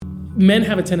men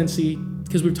have a tendency,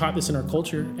 because we've taught this in our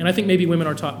culture, and I think maybe women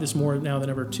are taught this more now than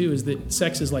ever too, is that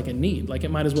sex is like a need. Like,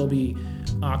 it might as well be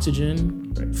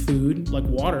oxygen, food, like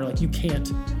water. Like, you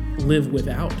can't live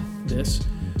without this.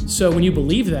 So when you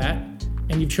believe that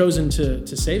and you've chosen to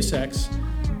save sex,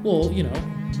 well,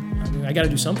 I got to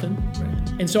do something.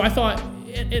 Right. And so I thought,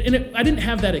 I didn't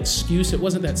have that excuse. It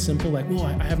wasn't that simple, like, well,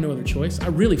 I have no other choice. I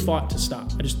really fought to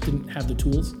stop. I just didn't have the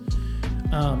tools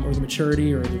or the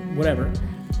maturity or whatever.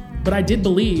 But I did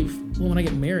believe, well, when I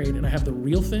get married and I have the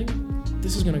real thing,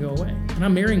 this is going to go away. And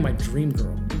I'm marrying my dream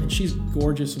girl, and she's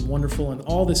gorgeous and wonderful, and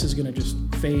all this is going to just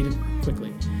fade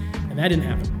quickly. And that didn't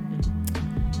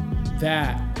happen.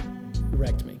 That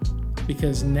wrecked me,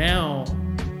 because now,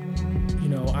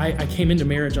 I came into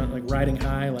marriage on like riding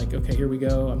high, like, okay, here we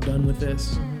go, I'm done with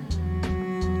this.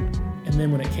 And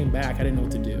then when it came back, I didn't know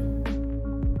what to do.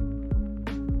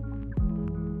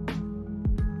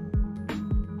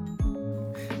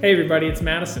 Hey everybody, it's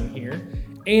Madison here.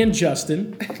 And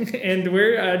Justin. And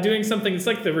we're doing something, it's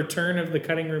like the return of the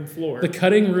cutting room floor. The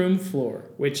cutting room floor.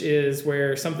 Which is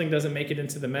where something doesn't make it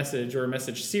into the message, or a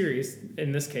message series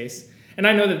in this case. And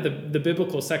I know that the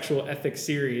biblical sexual ethics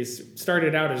series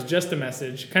started out as just a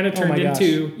message, kind of turned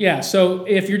into... Yeah, so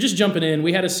if you're just jumping in,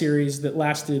 we had a series that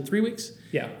lasted 3 weeks.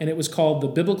 Yeah. And it was called The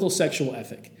Biblical Sexual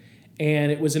Ethic. And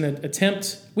it was an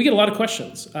attempt... We get a lot of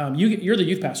questions. You're the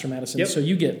youth pastor, Madison, yep. So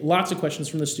you get lots of questions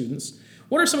from the students.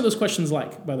 What are some of those questions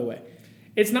like, by the way?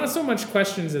 It's not so much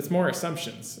questions, it's more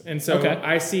assumptions. And so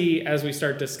I see, as we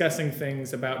start discussing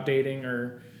things about dating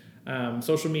or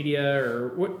social media or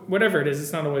whatever it is,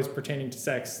 it's not always pertaining to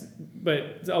sex,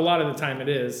 but a lot of the time it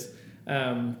is.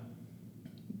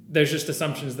 There's just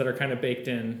assumptions that are kind of baked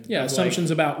in. Yeah, assumptions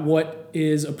about what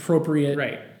is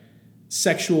appropriate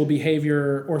sexual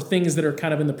behavior, or things that are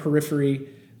kind of in the periphery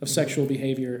of sexual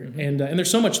behavior. Mm-hmm. And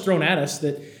there's so much thrown at us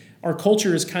that our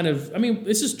culture is kind of,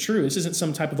 this is true. This isn't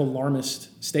some type of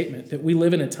alarmist statement, that we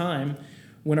live in a time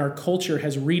when our culture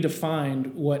has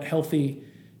redefined what healthy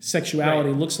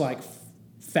sexuality looks like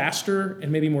faster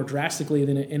and maybe more drastically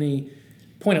than at any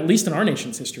point, at least in our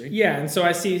nation's history. Yeah, and so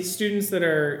I see students that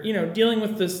are, dealing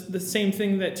with the same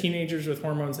thing that teenagers with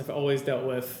hormones have always dealt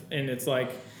with, and it's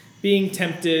like being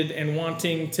tempted and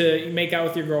wanting to make out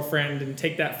with your girlfriend and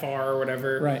take that far or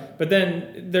whatever. Right. But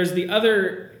then there's the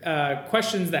other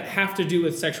questions that have to do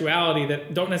with sexuality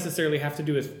that don't necessarily have to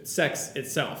do with sex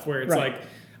itself, where it's like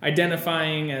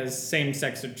identifying as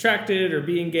same-sex attracted or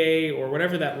being gay or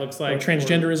whatever that looks like. Or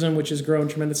transgenderism, which has grown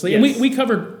tremendously. Yes. And we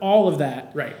covered all of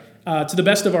that to the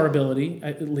best of our ability,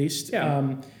 at least.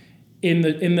 Yeah. In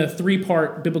the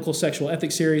 3-part Biblical Sexual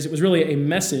Ethics series, it was really a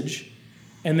message,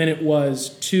 and then it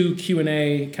was 2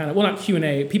 Q&A not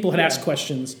Q&A, people had asked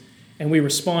questions, and we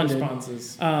responded.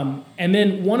 Responses. And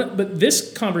then but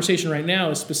this conversation right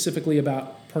now is specifically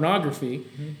about pornography.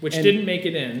 Which didn't make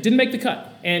it in. Didn't make the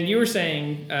cut. And you were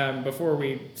saying before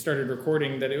we started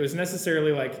recording that it was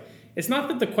necessarily like, it's not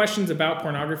that the questions about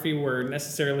pornography were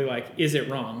necessarily like, is it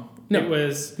wrong? No. It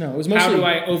was mostly, how do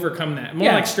I overcome that?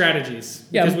 More like strategies.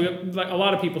 Because a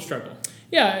lot of people struggle.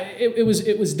 Yeah, it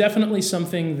was definitely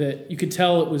something that you could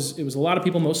tell it was a lot of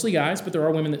people, mostly guys, but there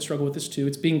are women that struggle with this too.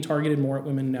 It's being targeted more at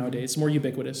women nowadays. It's more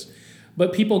ubiquitous.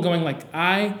 But people going like,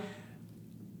 I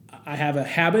have a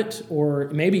habit or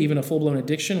maybe even a full-blown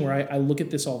addiction where I look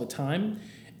at this all the time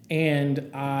and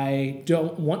I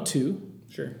don't want to.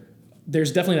 Sure.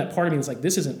 There's definitely that part of me that's like,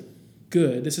 this isn't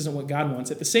good. This isn't what God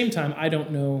wants. At the same time, I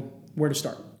don't know where to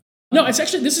start. No,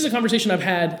 this is a conversation I've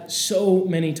had so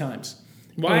many times.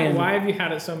 Why have you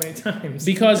had it so many times?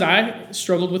 Because I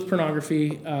struggled with pornography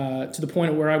to the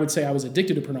point where I would say I was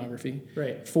addicted to pornography.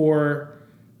 Right. For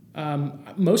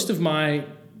most of my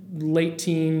late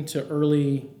teen to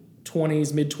early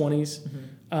 20s,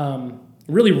 mid-20s,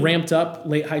 really ramped up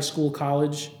late high school,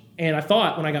 college. And I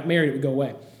thought when I got married it would go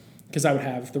away because I would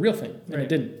have the real thing. And it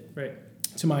didn't. Right.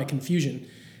 To my confusion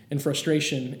and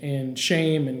frustration and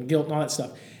shame and guilt and all that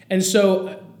stuff. And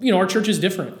so, our church is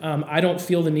different. I don't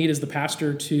feel the need as the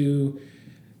pastor to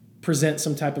present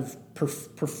some type of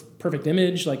perfect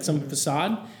image, like some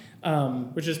facade.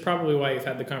 Which is probably why you've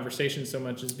had the conversation so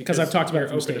much, is because I've talked about it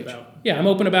from the stage. Yeah, I'm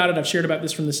open about it. I've shared about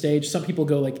this from the stage. Some people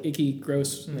go like icky,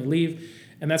 gross, and they leave,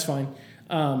 and that's fine.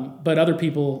 But other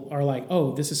people are like,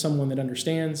 oh, this is someone that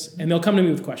understands, and they'll come to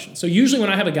me with questions. So usually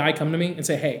when I have a guy come to me and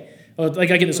say, hey, I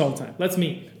get this all the time. Let's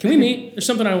meet. Can we meet? There's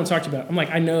something I want to talk to you about. I'm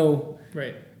like, I know.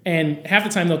 Right. And half the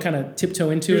time they'll kind of tiptoe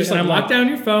into it. And I'm lock down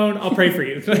your phone. I'll pray for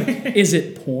you. Is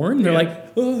it porn? They're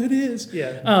like, oh, it is.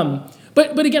 Yeah.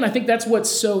 But again, I think that's what's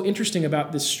so interesting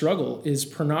about this struggle is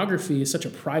pornography is such a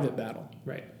private battle.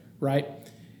 Right.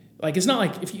 Like, it's not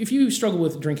like if you struggle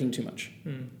with drinking too much,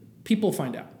 people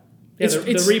find out.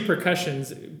 Yeah, the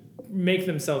repercussions make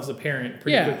themselves apparent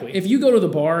pretty quickly. If you go to the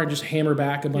bar and just hammer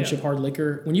back a bunch of hard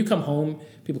liquor, when you come home,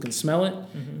 people can smell it.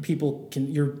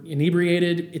 You're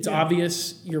inebriated. It's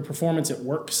obvious. Your performance at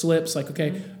work slips. Like,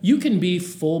 okay, you can be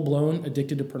full blown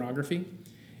addicted to pornography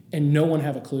and no one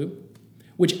have a clue,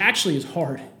 which actually is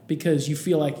hard because you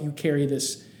feel like you carry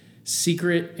this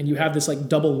secret and you have this like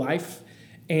double life.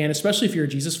 And especially if you're a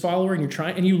Jesus follower and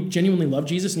you genuinely love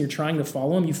Jesus and you're trying to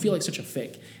follow him, you feel like such a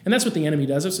fake. And that's what the enemy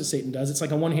does. That's what Satan does. It's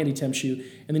like on one hand he tempts you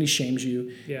and then he shames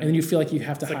you. Yeah. And then you feel like you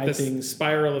have to hide things.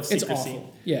 Spiral of secrecy. It's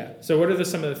awful. Yeah. So what are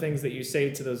some of the things that you say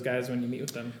to those guys when you meet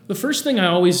with them? The first thing I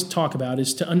always talk about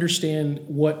is to understand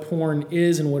what porn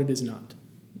is and what it is not.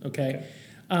 Okay?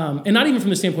 And not even from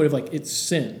the standpoint of like it's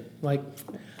sin. Like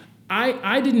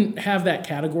I didn't have that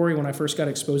category when I first got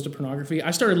exposed to pornography.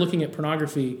 I started looking at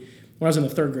pornography when I was in the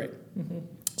third grade.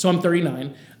 So I'm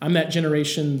 39. I'm that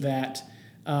generation that,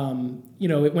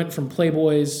 it went from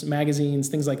Playboys, magazines,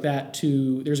 things like that,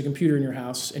 to there's a computer in your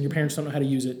house and your parents don't know how to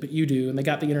use it, but you do, and they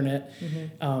got the internet.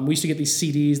 We used to get these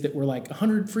CDs that were like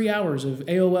 100 free hours of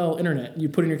AOL internet. You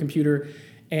put in your computer,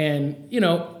 and,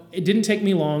 it didn't take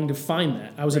me long to find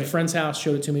that. I was at a friend's house,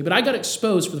 showed it to me, but I got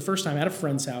exposed for the first time at a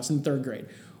friend's house in third grade.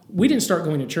 We didn't start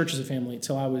going to church as a family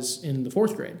until I was in the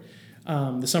fourth grade.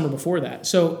 The summer before that.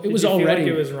 So it was already... Did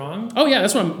you feel like it was wrong? Oh, yeah.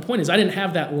 That's what my point is. I didn't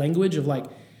have that language of like,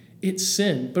 it's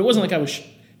sin. But it wasn't like I was,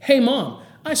 hey, Mom,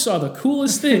 I saw the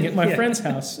coolest thing at my friend's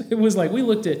house. It was like, we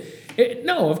looked at...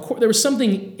 No, of course, there was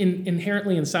something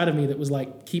inherently inside of me that was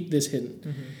like, keep this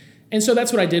hidden. And so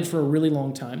that's what I did for a really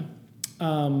long time.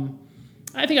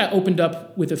 I think I opened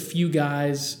up with a few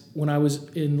guys when I was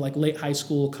in like late high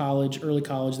school, college, early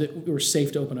college that we were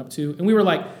safe to open up to. And we were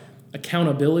like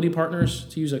accountability partners,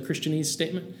 to use a Christianese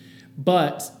statement,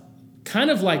 but kind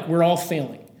of like we're all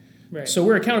failing. Right. So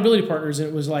we're accountability partners, and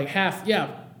it was like half,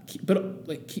 but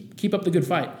like keep up the good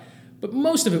fight. But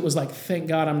most of it was like, thank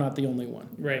God I'm not the only one.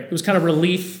 Right. It was kind of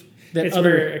relief that it's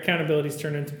where accountability's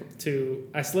turned into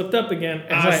I slipped up again.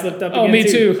 And I slipped up again. Oh, me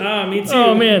too. Oh, me too.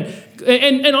 Oh man.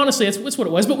 And honestly, that's what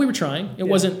it was. But we were trying. It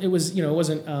wasn't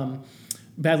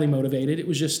badly motivated. It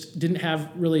was just didn't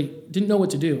know what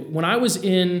to do. When I was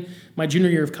in my junior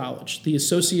year of college, the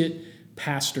associate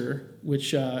pastor,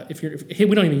 which we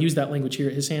don't even use that language here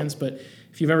at His Hands, but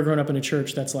if you've ever grown up in a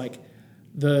church, that's like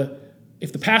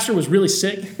if the pastor was really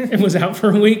sick and was out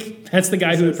for a week, that's the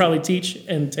guy who would probably teach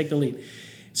and take the lead.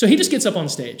 So he just gets up on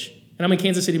stage, and I'm in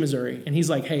Kansas City, Missouri, and he's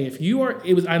like, hey,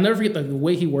 I'll never forget the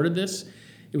way he worded this.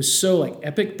 It was so like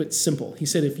epic but simple. He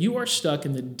said, if you are stuck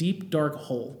in the deep, dark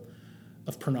hole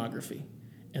of pornography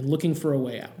and looking for a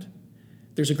way out,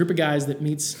 there's a group of guys that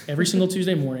meets every single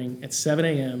Tuesday morning at 7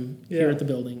 a.m. here at the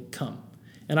building. Come.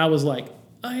 And I was like,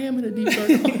 I am in a deep, dark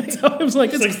hole. So I was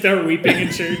like, it's start weeping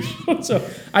in church. So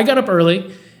I got up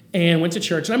early and went to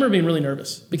church. And I remember being really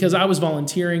nervous because I was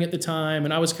volunteering at the time,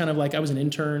 and I was kind of like, I was an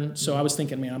intern. So I was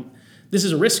thinking, man, this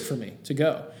is a risk for me to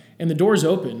go. And the doors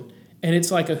open, and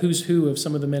it's like a who's who of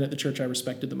some of the men at the church I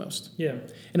respected the most. Yeah.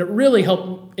 And it really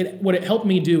helped. What it helped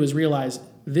me do is realize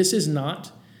this is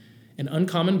not an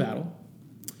uncommon battle.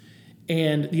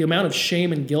 And the amount of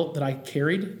shame and guilt that I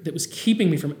carried that was keeping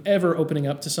me from ever opening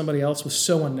up to somebody else was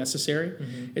so unnecessary.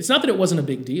 It's not that it wasn't a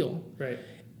big deal. Right.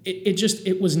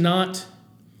 It was not...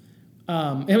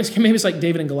 maybe it's like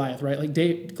David and Goliath, right? Like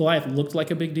Goliath looked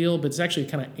like a big deal, but it's actually a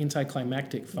kind of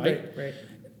anticlimactic fight. Right.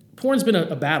 Porn's been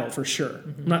a battle for sure.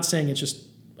 I'm not saying it's just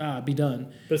be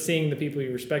done. But seeing the people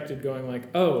you respected going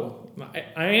like, oh,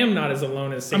 I am not as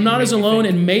alone as I'm not as alone,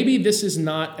 and maybe this is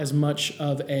not as much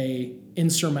of a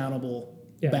insurmountable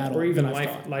battle, or even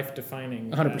life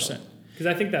defining. 100%. Because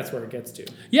I think that's where it gets to.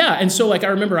 Yeah, and so like I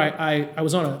remember I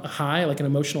was on a high, like an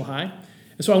emotional high,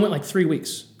 and so I went like 3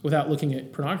 weeks without looking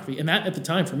at pornography. And that at the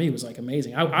time for me was like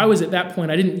amazing. I was at that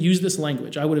point, I didn't use this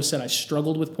language. I would have said I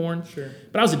struggled with porn,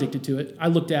 but I was addicted to it. I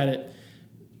looked at it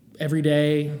every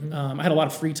day. I had a lot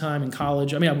of free time in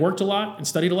college. I mean, I worked a lot and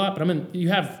studied a lot, but you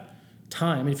have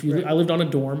time. I lived on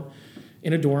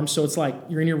in a dorm, so it's like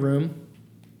you're in your room.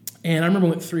 And I remember I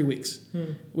went 3 weeks,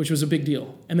 which was a big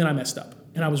deal. And then I messed up,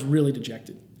 and I was really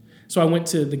dejected. So I went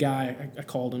to the guy, I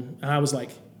called him, and I was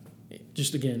like,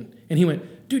 just again, and he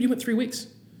went, dude, you went 3 weeks.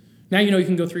 Now you know you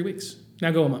can go 3 weeks.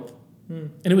 Now go a month.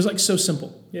 And it was like so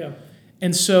simple. Yeah.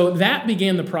 And so that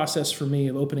began the process for me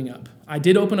of opening up. I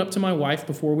did open up to my wife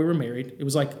before we were married. It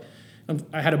was like,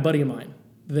 I had a buddy of mine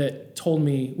that told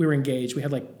me, we were engaged. We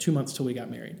had like 2 months till we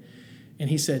got married. And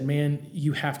he said, man,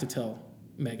 you have to tell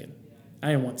Megan. I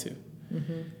didn't want to.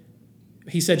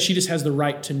 He said, she just has the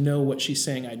right to know what she's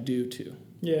saying I do to.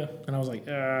 Yeah. And I was like,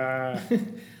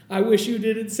 I wish you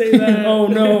didn't say that. Oh,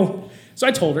 no. So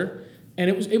I told her. And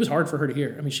it was hard for her to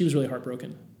hear. I mean, she was really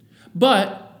heartbroken.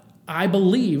 But I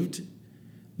believed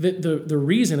that the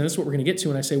reason, and this is what we're going to get to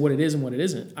when I say what it is and what it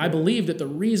isn't, I believed that the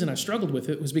reason I struggled with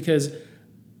it was because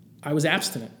I was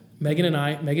abstinent. Megan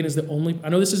is the only, I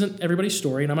know this isn't everybody's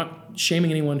story, and I'm not shaming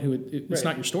anyone who it's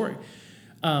not your story.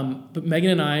 But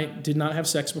Megan and I did not have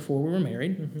sex before we were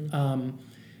married. Mm-hmm.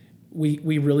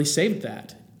 We really saved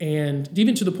that. And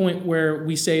even to the point where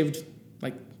we saved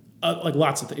like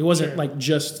lots of things. It wasn't like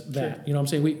just that, you know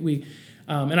what I'm saying? We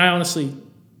and I honestly,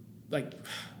 like,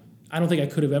 I don't think I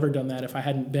could have ever done that if I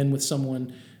hadn't been with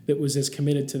someone that was as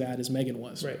committed to that as Megan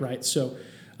was. Right. So,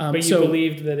 but you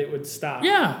believed that it would stop.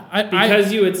 Yeah.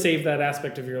 Because you had saved that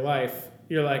aspect of your life.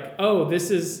 You're like, oh,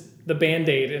 this is the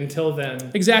Band-Aid until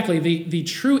then. Exactly. The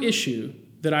true issue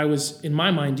that I was, in my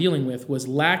mind, dealing with was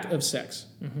lack of sex.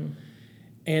 Mm-hmm.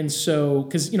 And so,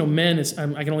 because, men,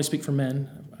 I can only speak for men.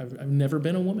 I've never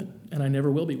been a woman, and I never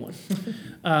will be one.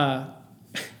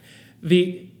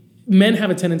 The men have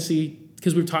a tendency,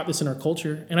 because we've taught this in our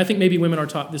culture, and I think maybe women are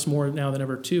taught this more now than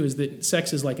ever too, is that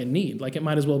sex is like a need. Like, it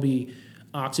might as well be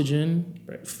oxygen,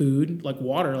 food, like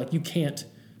water. Like, you can't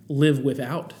live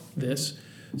without this.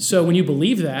 Mm-hmm. So when you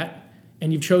believe that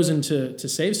and you've chosen to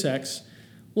save sex,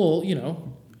 well,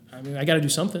 I got to do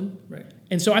something. Right.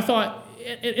 And so I thought,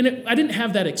 I didn't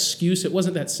have that excuse. It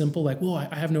wasn't that simple. Like, well,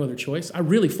 I have no other choice. I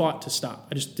really fought to stop.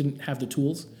 I just didn't have the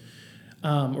tools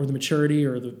or the maturity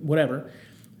or the whatever.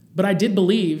 But I did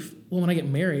believe, well, when I get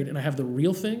married and I have the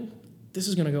real thing, this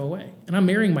is going to go away. And I'm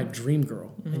marrying my dream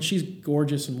girl. Mm-hmm. And she's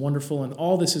gorgeous and wonderful. And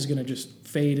all this is going to just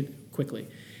fade quickly.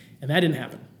 And that didn't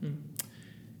happen. Mm-hmm.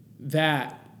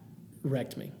 That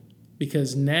wrecked me.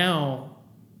 Because now,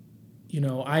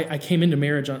 I came into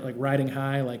marriage on like riding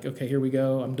high, like, okay, here we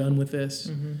go. I'm done with this.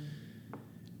 Mm-hmm.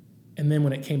 And then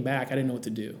when it came back, I didn't know what to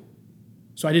do.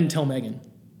 So I didn't tell Megan.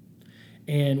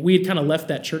 And we had kind of left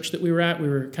that church that we were at. We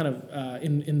were kind of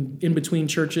in between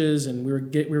churches, and we were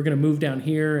going to move down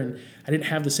here, and I didn't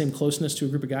have the same closeness to a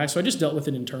group of guys. So I just dealt with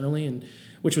it internally, and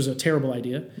which was a terrible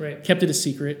idea. Right. Kept it a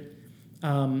secret. It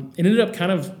ended up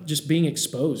kind of just being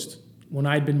exposed when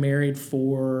I'd been married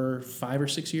for 5 or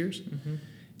 6 years. Mm-hmm.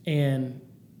 And,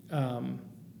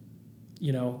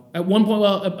 at one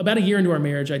point, about a year into our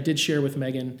marriage, I did share with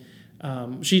Megan.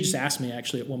 She just asked me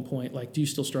actually at one point, like, do you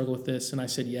still struggle with this? And I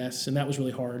said yes, and that was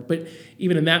really hard. But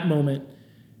even in that moment,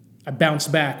 I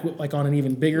bounced back like on an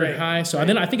even bigger high. So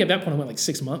then I think at that point I went like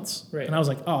 6 months, and I was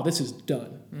like, oh, this is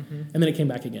done. Mm-hmm. And then it came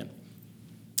back again.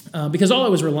 Because all I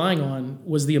was relying on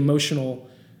was the emotional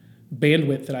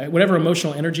bandwidth whatever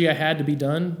emotional energy I had to be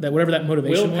done, that whatever that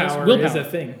motivation was. Willpower is a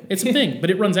thing. It's a thing, but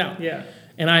it runs out. Yeah.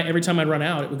 And every time I'd run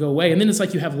out, it would go away. And then it's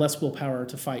like you have less willpower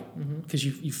to fight because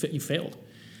you failed.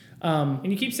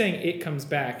 And you keep saying it comes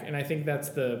back, and I think that's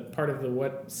the part of the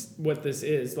what this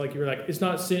is. Like, you were like, it's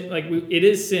not sin. Like, it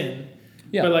is sin,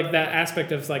 but like that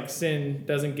aspect of like sin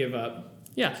doesn't give up.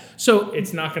 Yeah. So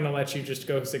it's not going to let you just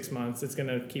go 6 months. It's going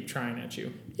to keep trying at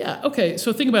you. Yeah. Okay.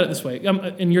 So think about it this way,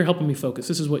 and you're helping me focus.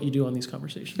 This is what you do on these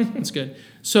conversations. That's good.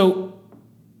 So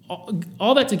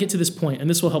all that to get to this point, and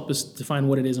this will help us define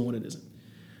what it is and what it isn't.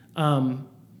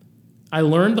 I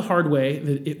learned the hard way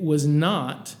that it was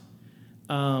not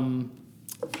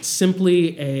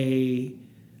simply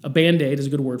a Band-Aid is a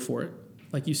good word for it.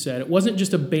 Like you said, it wasn't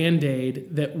just a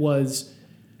Band-Aid that was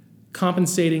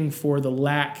compensating for the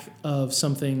lack of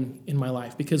something in my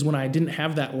life, because when I didn't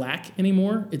have that lack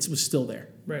anymore, it was still there.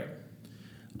 Right.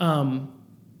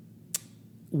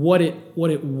 What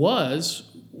it was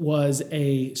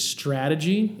a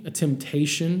strategy, a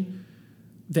temptation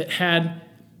that had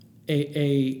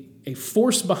a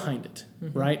force behind it,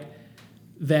 right?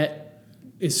 That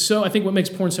is so, I think what makes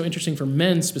porn so interesting for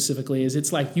men specifically is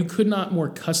it's like you could not more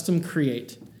custom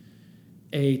create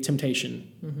a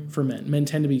temptation for men. Men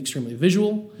tend to be extremely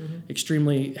visual,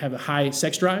 extremely have a high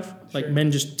sex drive, like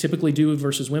men just typically do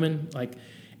versus women. Like,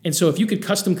 and so if you could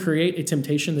custom create a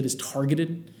temptation that is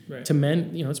targeted to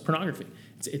men, it's pornography.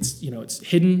 It's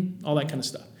hidden, all that kind of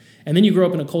stuff. And then you grow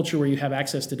up in a culture where you have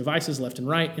access to devices left and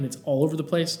right, and it's all over the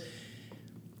place.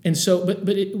 And so, but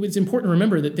it's important to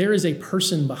remember that there is a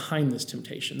person behind this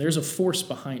temptation. There's a force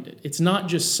behind it. It's not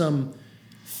just some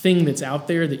thing that's out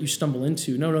there that you stumble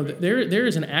into. No, there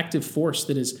is an active force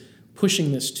that is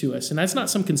pushing this to us. And that's not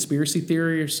some conspiracy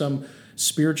theory or some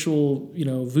spiritual,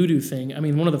 voodoo thing. I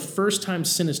mean, one of the first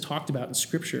times sin is talked about in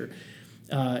Scripture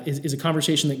is a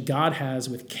conversation that God has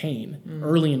with Cain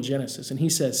early in Genesis. And he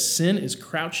says, sin is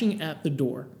crouching at the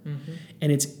door,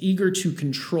 and it's eager to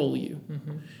control you.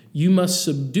 You must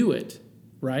subdue it,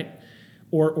 right?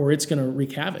 Or it's going to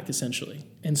wreak havoc, essentially.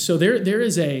 And so there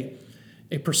is a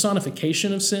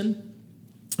personification of sin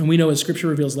And we know, as Scripture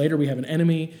reveals later, we have an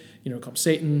enemy, called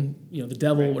Satan, the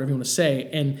devil, whatever you want to say.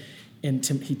 And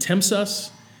he tempts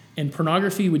us, and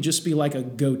pornography would just be like a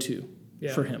go-to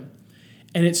for him.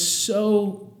 And it's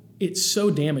so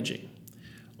damaging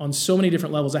on so many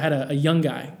different levels. I had a young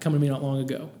guy come to me not long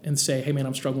ago and say, "Hey man,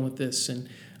 I'm struggling with this." And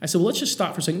I said, "Well, let's just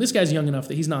stop for a second. This guy's young enough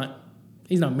that he's not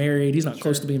married. He's not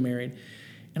close to being married."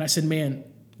 And I said, "Man,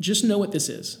 just know what this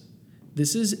is.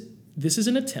 This is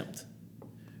an attempt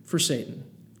for Satan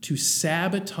to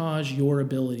sabotage your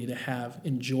ability to have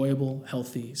enjoyable,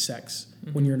 healthy sex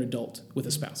when you're an adult with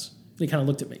a spouse." And he kind of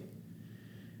looked at me.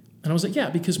 And I was like,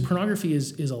 yeah, because pornography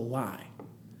is a lie.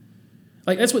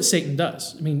 Like, that's what Satan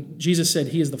does. I mean, Jesus said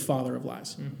he is the father of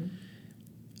lies. Mm-hmm.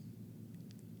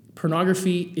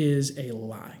 Pornography is a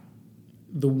lie.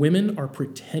 The women are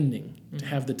pretending to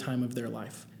have the time of their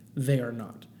life. They are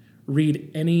not.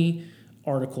 Read any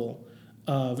article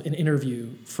of an interview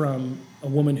from a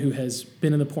woman who has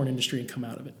been in the porn industry and come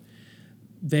out of it.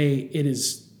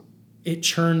 It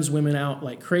churns women out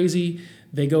like crazy.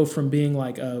 They go from being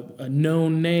like a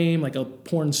known name, like a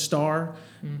porn star,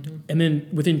 and then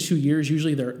within 2 years,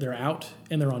 usually they're out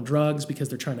and they're on drugs because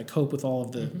they're trying to cope with all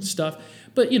of the stuff.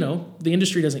 But the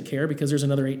industry doesn't care because there's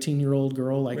another 18-year-old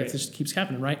girl. Like, it just keeps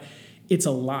happening, right? It's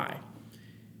a lie.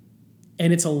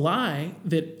 And it's a lie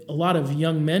that a lot of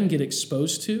young men get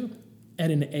exposed to at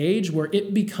an age where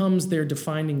it becomes their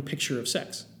defining picture of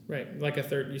sex. Right. Like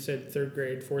you said third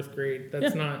grade, fourth grade.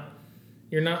 That's not,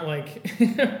 you're not like,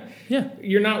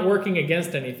 you're not working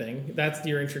against anything. That's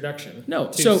your introduction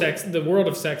to sex, the world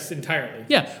of sex entirely.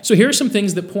 Yeah. So here are some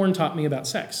things that porn taught me about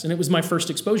sex. And it was my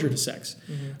first exposure to sex.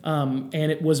 And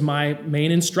it was my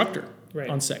main instructor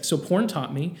on sex. So porn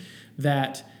taught me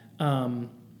that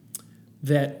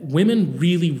that women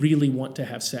really, really want to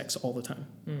have sex all the time.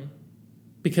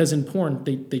 Because in porn,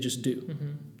 they just do.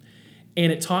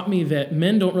 And it taught me that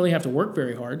men don't really have to work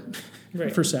very hard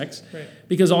for sex,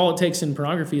 because all it takes in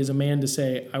pornography is a man to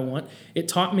say, "I want." It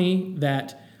taught me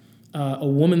that a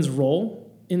woman's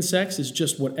role in sex is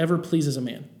just whatever pleases a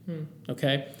man,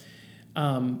 okay?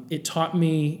 It taught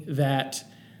me that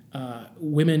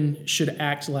women should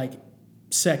act like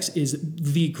sex is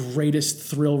the greatest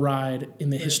thrill ride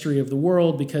in the history of the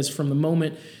world, because from the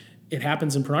moment it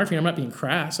happens in pornography, and I'm not being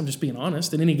crass, I'm just being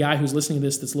honest, and any guy who's listening to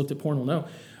this that's looked at porn will know,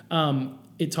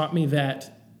 it taught me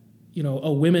that,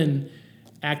 women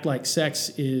act like sex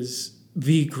is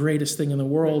the greatest thing in the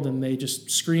world, and they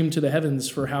just scream to the heavens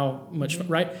for how much fun,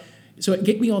 right? So it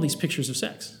gave me all these pictures of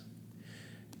sex.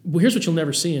 Well, here's what you'll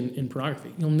never see in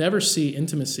pornography. You'll never see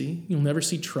intimacy. You'll never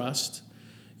see trust.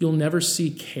 You'll never see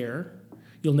care.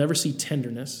 You'll never see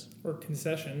tenderness. Or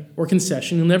concession.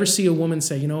 You'll never see a woman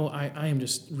say, I am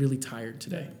just really tired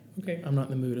today. Okay. I'm not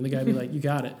in the mood. And the guy be like, you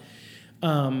got it.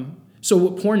 So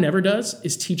what porn never does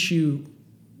is teach you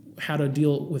how to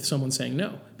deal with someone saying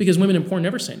no. Because women in porn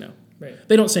never say no. Right.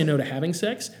 They don't say no to having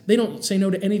sex. They don't say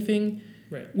no to anything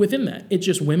within that. It's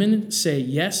just women say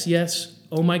yes, yes,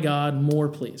 oh my God, more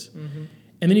please. And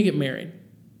then you get married.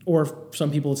 Or for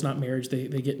some people, it's not marriage. They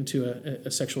get into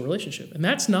a sexual relationship. And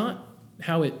that's not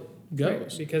how it goes.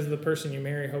 Right, because the person you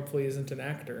marry hopefully isn't an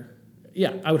actor.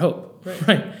 Yeah, I would hope.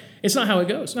 Right. It's not how it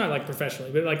goes. It's not like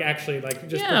professionally, but like actually like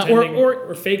just pretending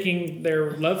or faking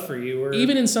their love for you. Or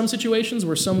even in some situations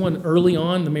where someone early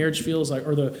on, the marriage feels like,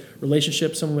 or the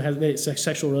relationship, someone has a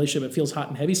sexual relationship, it feels hot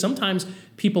and heavy. Sometimes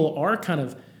people are kind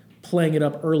of playing it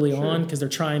up early on because they're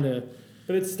trying to...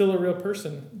 But it's still a real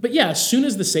person. But yeah, as soon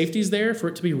as the safety's there for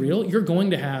it to be real, you're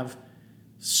going to have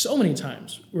so many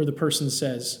times where the person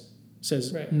says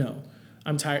no,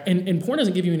 I'm tired. And porn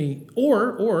doesn't give you any...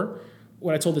 Or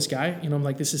what I told this guy, I'm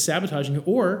like, this is sabotaging you.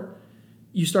 Or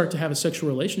you start to have a sexual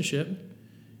relationship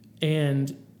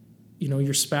and,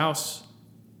 your spouse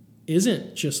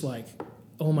isn't just like,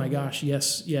 oh my gosh,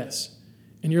 yes, yes.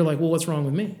 And you're like, well, what's wrong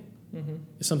with me?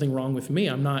 Is something wrong with me?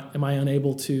 am I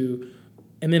unable to...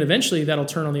 And then eventually that'll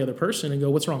turn on the other person and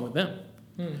go, what's wrong with them?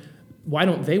 Why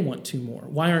don't they want to more?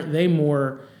 Why aren't they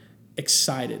more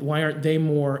excited? Why aren't they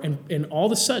more... And all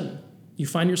of a sudden, you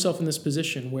find yourself in this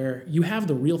position where you have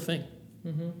the real thing.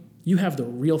 You have the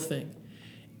real thing,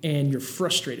 and you're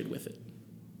frustrated with it.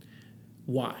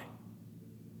 Why?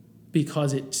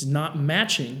 Because it's not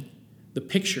matching the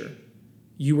picture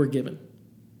you were given.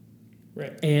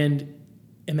 Right. And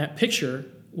that picture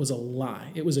was a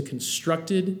lie. It was a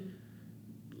constructed,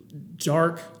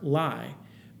 dark lie.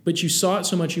 But you saw it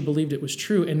so much you believed it was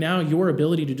true, and now your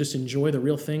ability to just enjoy the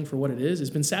real thing for what it is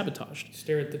has been sabotaged.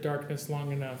 Stare at the darkness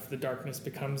long enough, the darkness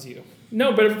becomes you.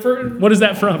 No, but what is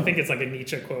that from? I think it's like a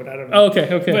Nietzsche quote. I don't know. Oh, okay.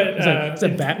 But, is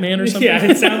that Batman or something? Yeah,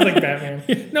 it sounds like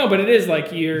Batman. No, but it is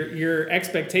like your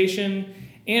expectation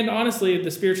And honestly,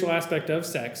 the spiritual aspect of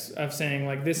sex, of saying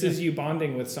like this is you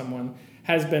bonding with someone,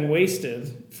 has been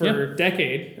wasted for a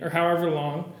decade or however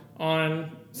long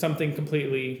on something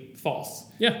completely false.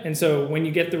 Yeah. And so when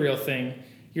you get the real thing,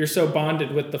 you're so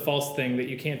bonded with the false thing that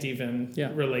you can't even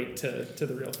relate to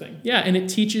the real thing. Yeah, and it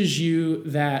teaches you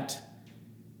that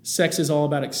sex is all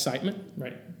about excitement.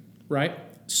 Right?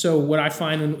 So what I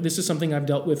find, and this is something I've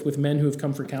dealt with men who have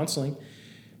come for counseling,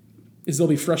 is they'll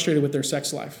be frustrated with their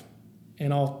sex life.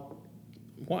 And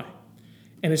why?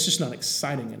 And it's just not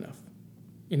exciting enough.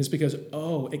 And it's because,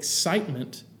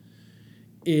 excitement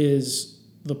is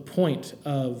the point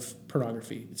of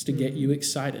pornography. It's to get you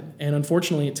excited. And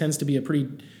unfortunately, it tends to be a pretty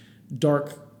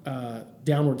dark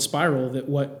downward spiral that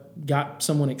what got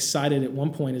someone excited at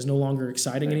one point is no longer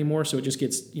exciting anymore. So it just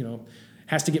gets,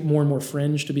 has to get more and more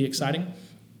fringe to be exciting.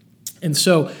 And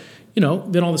so, then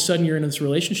all of a sudden you're in this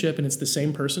relationship and it's the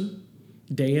same person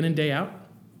day in and day out,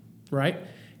 right?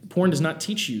 Porn does not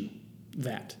teach you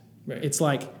that. Right. It's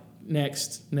like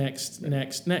next.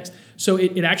 So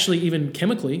it actually even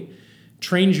chemically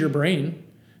trains your brain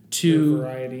to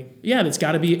variety. Yeah, that's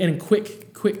got to be, and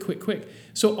quick.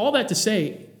 So all that to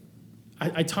say,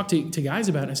 I talk to guys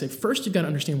about it and I say, first you've got to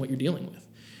understand what you're dealing with.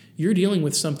 You're dealing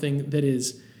with something that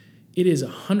is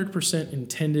 100%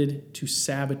 intended to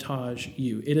sabotage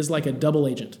you. It is like a double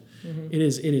agent. It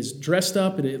is dressed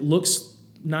up, it looks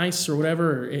nice or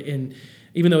whatever, and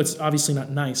even though it's obviously not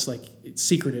nice, like it's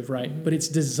secretive, right? But it's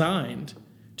designed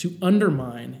to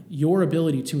undermine your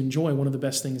ability to enjoy one of the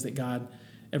best things that God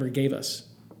ever gave us.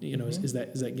 Is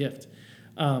that gift.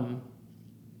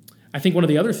 I think one of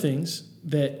the other things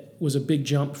that was a big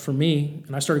jump for me,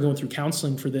 and I started going through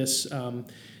counseling for this.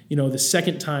 The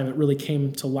second time it really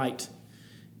came to light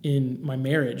in my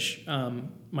marriage,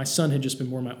 my son had just been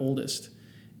born, my oldest,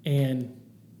 and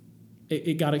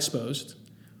it got exposed.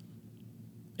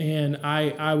 And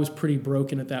I was pretty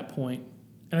broken at that point.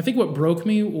 And I think what broke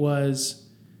me was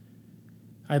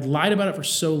I'd lied about it for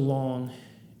so long,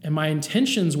 and my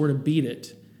intentions were to beat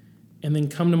it and then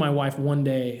come to my wife one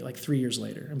day, like 3 years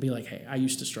later, and be like, hey, I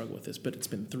used to struggle with this, but it's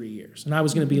been 3 years. And I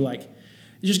was going to be like,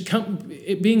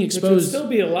 being exposed. Which would still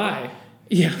be a lie.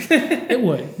 Yeah, it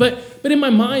would. But in my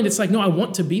mind, it's like, no, I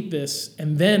want to beat this,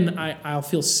 and then I'll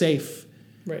feel safe.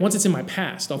 Right. Once it's in my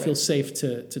past, I'll feel safe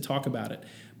to talk about it.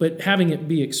 But having it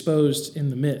be exposed in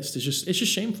the midst it's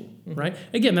just shameful, right?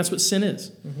 Again, that's what sin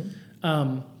is.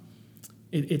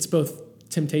 It's both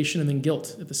temptation and then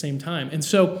guilt at the same time. And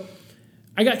so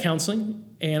I got counseling,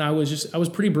 and I was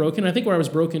pretty broken. I think where I was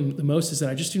broken the most is that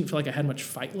I just didn't feel like I had much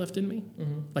fight left in me.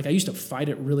 Like I used to fight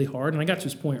it really hard, and I got to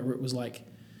this point where it was like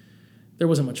there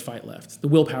wasn't much fight left. The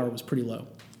willpower was pretty low.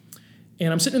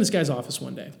 And I'm sitting in this guy's office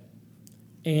one day,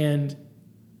 and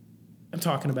I'm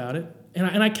talking about it,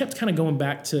 and I kept kind of going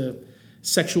back to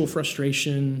sexual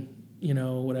frustration,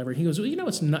 whatever. He goes,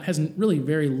 well, has really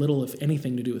very little, if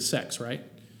anything, to do with sex, right?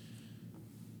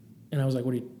 And I was like,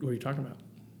 what are you talking about?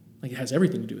 Like, it has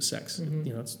everything to do with sex.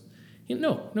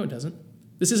 No, it doesn't.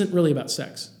 This isn't really about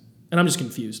sex. And I'm just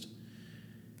confused.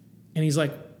 And he's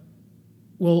like,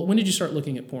 well, when did you start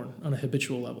looking at porn on a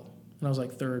habitual level? And I was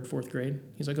like, 3rd, 4th grade.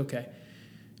 He's like, okay.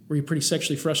 Were you pretty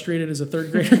sexually frustrated as a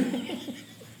 3rd grader?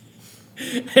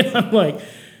 And I'm like,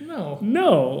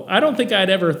 no, I don't think I'd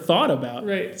ever thought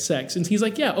about sex. And he's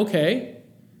like, yeah, okay.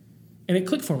 And it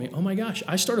clicked for me. Oh my gosh,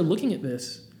 I started looking at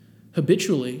this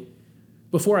habitually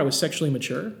before I was sexually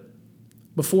mature,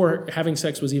 before having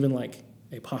sex was even like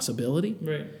a possibility.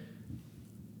 Right.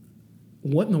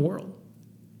 What in the world?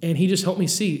 And he just helped me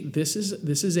see this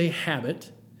is a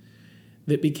habit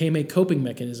that became a coping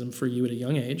mechanism for you at a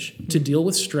young age to deal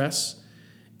with stress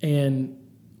and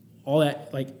all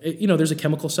that, like, there's a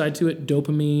chemical side to it,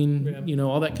 dopamine,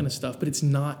 all that kind of stuff, but it's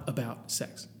not about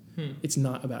sex. It's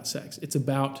not about sex. It's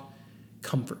about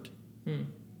comfort.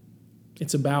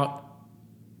 It's about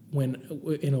when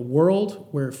in a world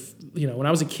where, when I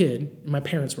was a kid, my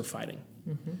parents were fighting.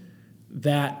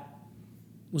 That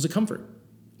was a comfort.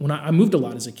 When I moved a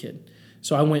lot as a kid.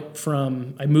 So I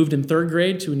moved in 3rd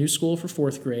grade to a new school for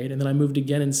 4th grade, and then I moved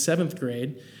again in 7th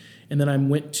grade. And then I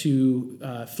went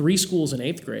to 3 schools in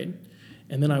 8th grade,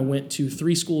 and then I went to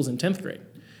 3 schools in 10th grade.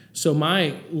 So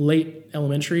my late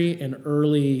elementary to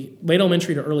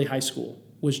early high school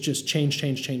was just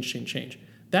change.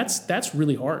 That's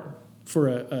really hard for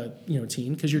a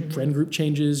teen, because your friend group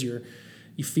changes. You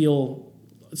feel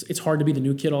it's hard to be the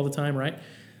new kid all the time, right?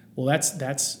 Well,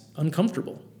 that's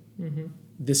uncomfortable.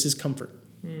 This is comfort.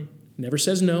 Never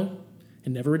says no. It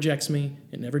never rejects me.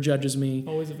 It never judges me.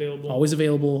 Always available. Always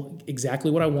available. Exactly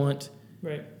what I want.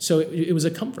 Right. So it was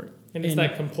a comfort. And it's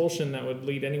that compulsion that would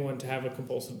lead anyone to have a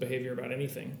compulsive behavior about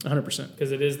anything. 100%.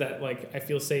 Because it is that, like, I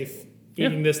feel safe.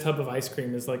 Eating this tub of ice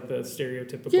cream is like the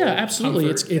stereotypical. Yeah, absolutely.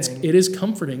 It is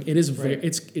comforting. It is very,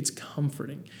 it's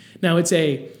comforting. Now it's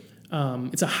a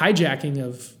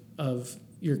hijacking of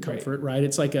your comfort, right?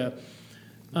 It's like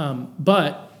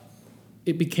but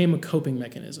it became a coping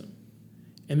mechanism.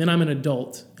 And then I'm an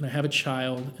adult and I have a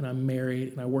child and I'm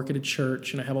married and I work at a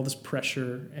church and I have all this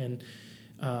pressure and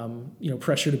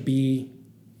pressure to be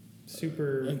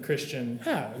super Christian.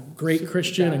 Yeah, great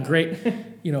Christian and great,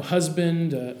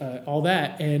 husband, all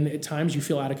that. And at times you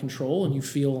feel out of control and you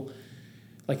feel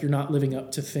like you're not living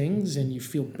up to things and you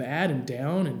feel bad and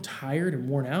down and tired and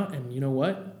worn out. And you know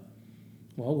what?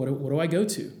 Well, what do I go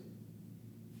to?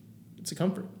 It's a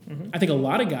comfort. Mm-hmm. I think a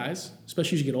lot of guys,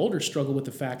 especially as you get older, struggle with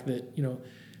the fact that,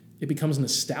 it becomes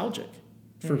nostalgic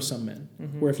for some men.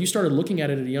 Mm-hmm. Where if you started looking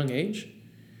at it at a young age,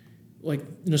 like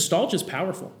nostalgia is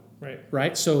powerful.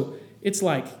 Right. So it's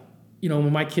like,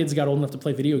 when my kids got old enough to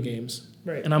play video games,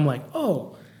 and I'm like,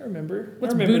 oh, I remember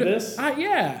this.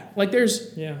 Like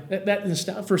there's that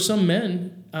nostalgia for some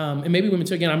men, and maybe women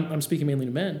too. Again, I'm speaking mainly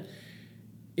to men.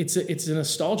 It's a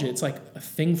nostalgia. It's like a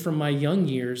thing from my young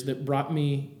years that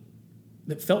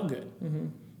felt good,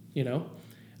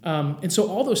 and so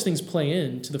all those things play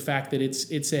into the fact that it's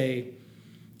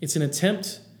an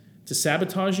attempt to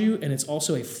sabotage you, and it's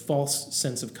also a false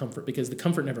sense of comfort because the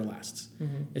comfort never lasts.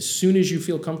 Mm-hmm. As soon as you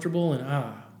feel comfortable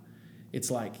and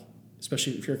it's like,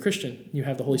 especially if you're a Christian, you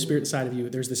have the Holy Spirit inside of you,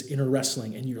 there's this inner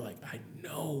wrestling and you're like, I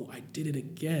know, I did it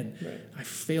again. Right. I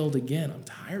failed again. I'm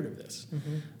tired of this.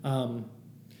 Mm-hmm.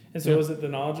 And so was it the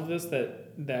knowledge of this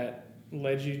that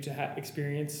led you to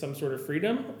experience some sort of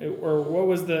freedom? Or what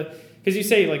was because you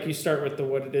say like you start with the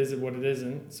what it is and what it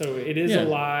isn't. So it is a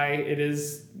lie. It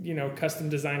is, custom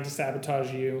designed to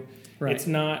sabotage you. Right. It's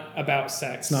not about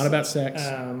sex. It's not about sex.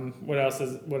 What else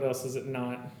is it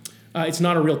not? It's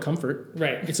not a real comfort.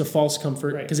 Right. It's a false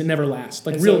comfort because it never lasts.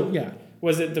 Like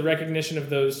Was it the recognition of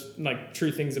those like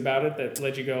true things about it that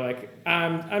led you to go like,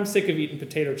 I'm sick of eating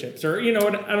potato chips, or I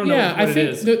don't know what it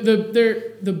is.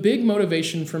 The big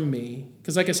motivation from me,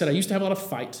 because like I said, I used to have a lot of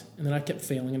fight, and then I kept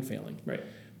failing and failing. Right.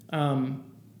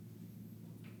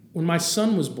 When my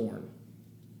son was born,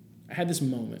 I had this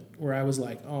moment where I was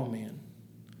like, oh man,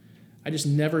 I just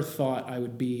never thought I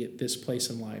would be at this place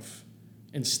in life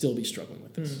and still be struggling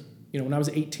with this. When I was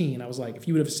 18, I was like, if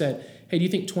you would have said, hey, do you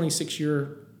think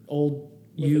 26-year-old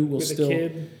you will still,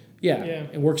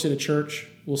 and works at a church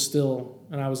will still,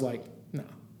 and I was like, no,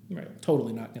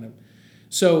 totally not going to.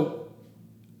 So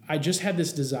I just had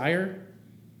this desire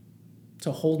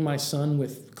to hold my son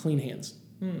with clean hands.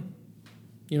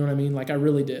 You know what I mean? Like I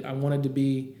really did. I wanted to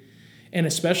be, and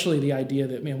especially the idea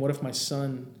that, man, what if my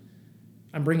son,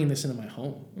 I'm bringing this into my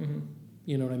home. Mm-hmm.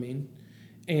 You know what I mean?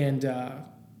 And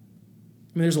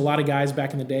there's a lot of guys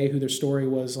back in the day who their story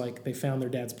was like they found their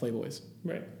dad's Playboys.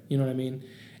 Right. You know what I mean?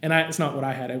 And it's not what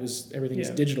I had. Everything's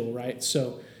digital, right?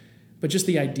 So, but just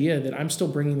the idea that I'm still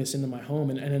bringing this into my home,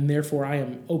 and therefore I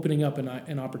am opening up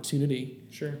an opportunity.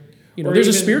 Sure. There's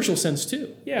a spiritual sense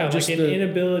too. Yeah, like an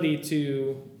inability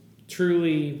to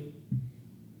truly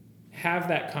have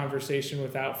that conversation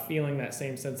without feeling that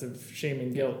same sense of shame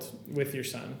and guilt with your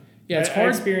son. Yeah, it's hard. I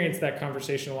experience that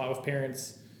conversation a lot with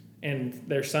parents and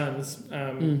their sons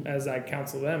as I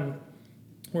counsel them,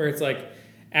 where it's like,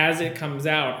 as it comes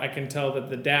out, I can tell that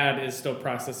the dad is still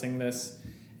processing this,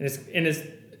 and is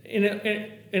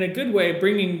in a good way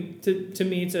bringing to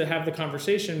me to have the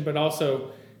conversation, but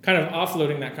also kind of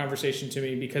offloading that conversation to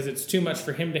me because it's too much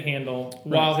for him to handle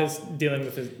while he's dealing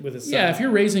with his son. Yeah, if you're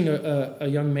raising a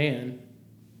young man,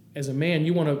 as a man,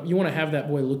 you want to have that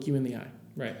boy look you in the eye,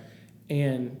 right?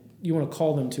 And you want to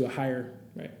call them to a higher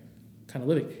kind of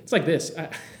living. It's like this.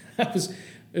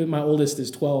 My oldest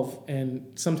is 12,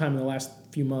 and sometime in the last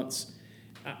few months,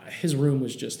 his room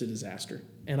was just a disaster.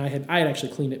 And I had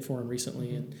actually cleaned it for him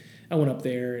recently, and I went up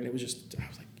there, and it was just, I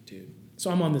was like, dude. So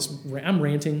I'm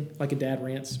ranting like a dad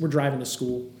rants. We're driving to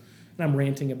school, and I'm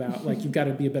ranting about like you've got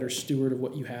to be a better steward of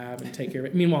what you have and take care of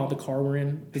it. Meanwhile, the car we're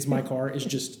in, it's my car, is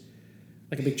just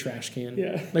like a big trash can.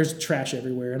 Yeah. There's trash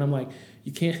everywhere, and I'm like,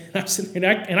 you can't. And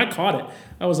I caught it.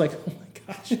 I was like, oh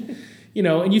my gosh.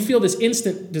 And you feel this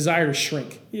instant desire to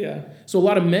shrink. Yeah. So a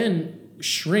lot of men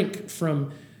shrink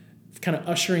from kind of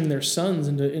ushering their sons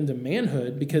into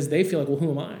manhood because they feel like, well, who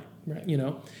am I? Right.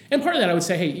 And part of that I would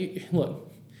say, hey, look,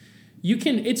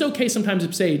 it's okay sometimes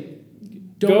to say,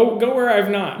 don't go where I've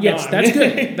not. Yes, gone. That's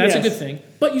good. That's a good thing.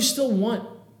 But you still want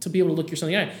to be able to look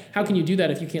yourself in the eye. How can you do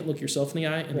that if you can't look yourself in the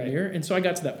eye in the mirror? And so I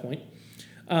got to that point.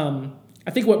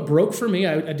 I think what broke for me,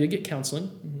 I did get counseling.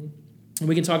 Mm-hmm. And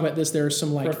we can talk about this. There are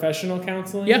some like professional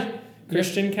counseling. Yeah.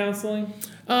 Christian counseling.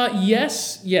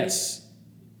 Yes.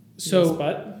 So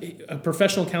but a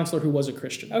professional counselor who was a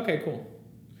Christian. Okay, cool.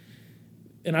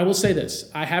 And I will say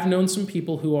this: I have known some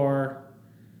people who are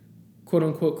quote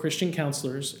unquote Christian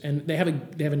counselors, and they have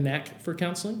a knack for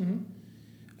counseling.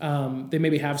 Mm-hmm. They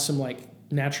maybe have some like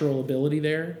natural ability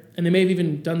there, and they may have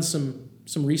even done some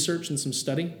research and some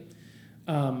study,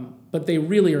 but they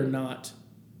really are not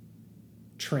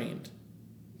trained.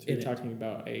 So you're talking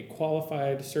about a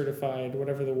qualified, certified,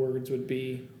 whatever the words would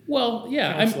be. Well,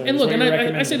 yeah, and look, and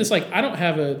I say this like I don't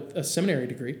have a seminary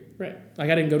degree, right?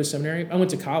 Like I didn't go to seminary. I went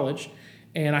to college,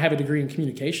 and I have a degree in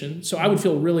communication, so I would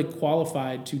feel really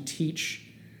qualified to teach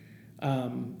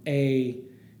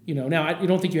now I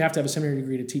don't think you have to have a seminary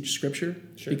degree to teach scripture,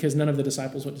 sure, because none of the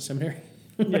disciples went to seminary.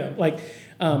 Yeah,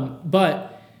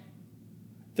 but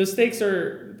the stakes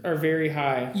are very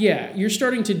high. Yeah, you're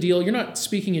starting to deal. You're not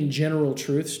speaking in general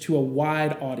truths to a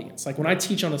wide audience. Like when I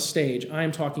teach on a stage, I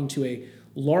am talking to a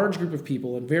large group of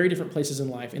people in very different places in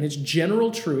life, and it's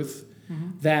general truth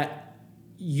that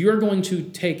you're going to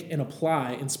take and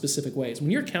apply in specific ways.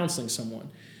 When you're counseling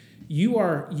someone, you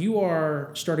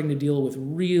are starting to deal with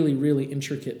really, really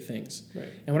intricate things. Right.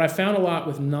 And what I found a lot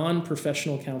with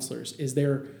non-professional counselors is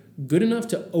they're good enough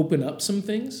to open up some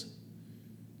things,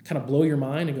 kind of blow your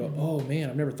mind and go, oh man,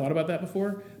 I've never thought about that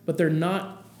before. But they're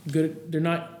not good. They're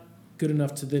not good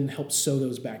enough to then help sew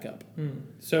those back up.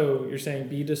 So you're saying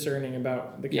be discerning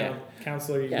about the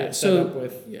counselor you get set up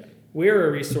with. Yeah. We're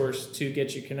a resource to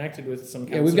get you connected with some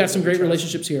counselors. Yeah, we've got some great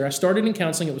relationships here. I started in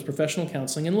counseling. It was professional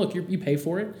counseling. And look, you pay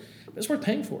for it. But it's worth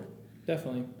paying for.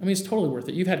 Definitely. I mean, it's totally worth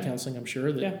it. You've had counseling, I'm sure.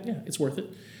 Yeah, it's worth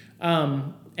it.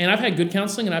 And I've had good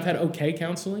counseling, and I've had okay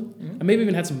counseling. Mm-hmm. I maybe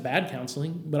even had some bad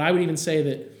counseling. But I would even say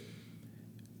that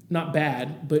not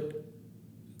bad, but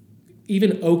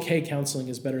even okay counseling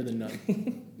is better than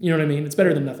none. You know what I mean? It's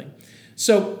better than nothing.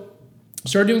 So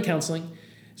started doing counseling,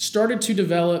 started to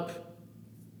develop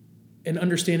an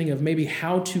understanding of maybe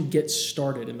how to get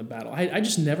started in the battle. I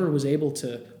just never was able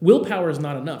to. Willpower is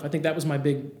not enough. I think that was my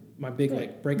big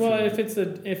like breakthrough. Well, if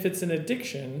it's an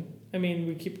addiction, I mean,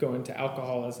 we keep going to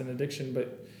alcohol as an addiction,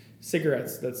 but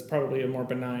cigarettes, that's probably a more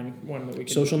benign one that we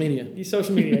can. Social media.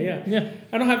 Social media, yeah. Yeah.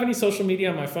 I don't have any social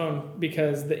media on my phone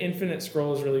because the infinite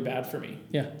scroll is really bad for me.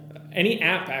 Yeah. Any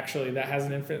app actually that has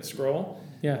an infinite scroll,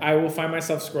 yeah, I will find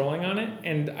myself scrolling on it,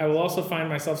 and I will also find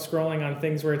myself scrolling on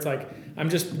things where it's like I'm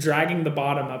just dragging the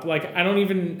bottom up. Like I don't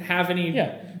even have any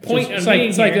point. It's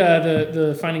like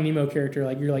the Finding Nemo character.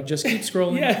 Like you're like just keep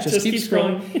scrolling. just keep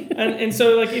scrolling. and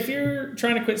so like if you're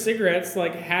trying to quit cigarettes,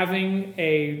 like having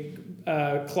a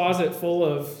closet full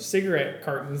of cigarette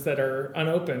cartons that are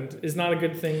unopened is not a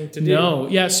good thing to do. No,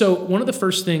 yeah. So one of the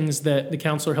first things that the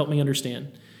counselor helped me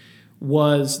understand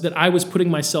was that I was putting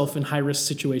myself in high risk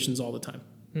situations all the time.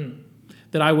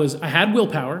 That I had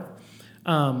willpower,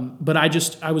 but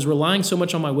I was relying so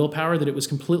much on my willpower that it was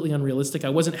completely unrealistic. I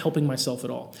wasn't helping myself at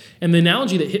all. And the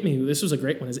analogy that hit me, this was a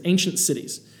great one, is ancient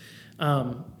cities.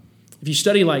 If you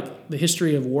study like the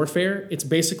history of warfare, it's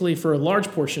basically for a large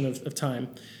portion of time,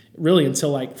 really until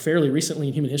like fairly recently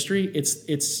in human history,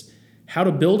 it's how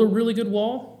to build a really good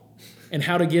wall and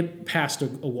how to get past a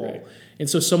wall. Right. And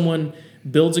so someone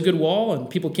builds a good wall and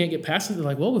people can't get past it. They're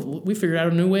like, well, we figured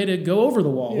out a new way to go over the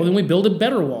wall. Yeah. Well, then we build a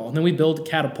better wall, and then we build a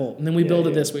catapult, and then we build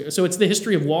it this way. So it's the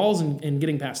history of walls and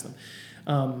getting past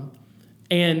them.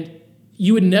 And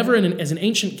you would never, as an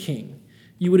ancient king,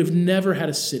 you would have never had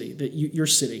a city, your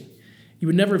city, you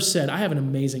would never have said, I have an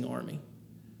amazing army.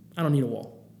 I don't need a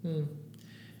wall.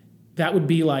 That would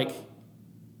be like,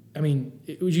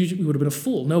 you would have been a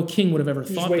fool. No king would have ever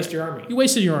thought that. You waste your army. You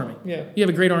wasted your army. Yeah. You have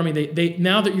a great army. They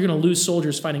now that you're going to lose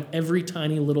soldiers fighting every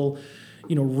tiny little,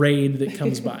 raid that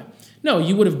comes by. No,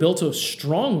 you would have built a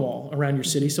strong wall around your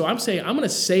city. So I'm saying I'm going to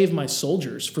save my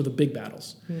soldiers for the big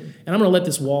battles. And I'm going to let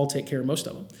this wall take care of most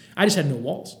of them. I just had no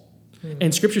walls.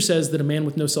 And Scripture says that a man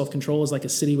with no self-control is like a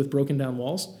city with broken down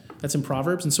walls. That's in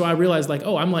Proverbs. And so I realized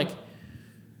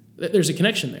there's a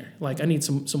connection there. Like I need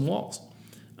some walls.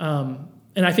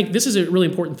 And I think this is a really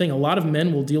important thing. A lot of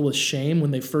men will deal with shame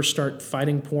when they first start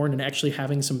fighting porn and actually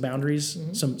having some boundaries,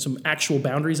 some actual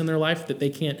boundaries in their life that they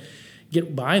can't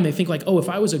get by. And they think like, if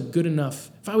I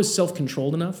was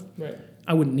self-controlled enough, right,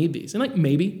 I wouldn't need these. And like,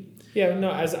 maybe. Yeah,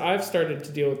 no, as I've started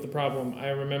to deal with the problem,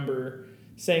 I remember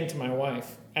saying to my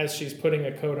wife, as she's putting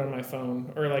a code on my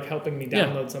phone or like helping me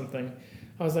download something,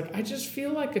 I was like, I just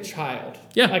feel like a child.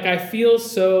 Yeah. Like I feel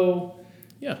so...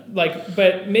 Yeah.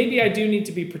 But maybe I do need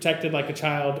to be protected like a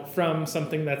child from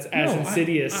something that's as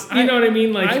insidious. You know what I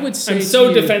mean? Like I would say I'm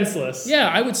so defenseless. Yeah,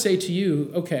 I would say to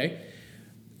you, okay,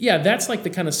 Yeah, that's like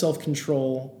the kind of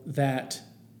self-control that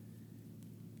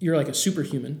you're like a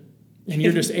superhuman and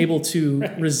you're just able to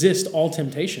resist all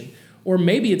temptation. Or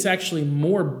maybe it's actually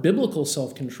more biblical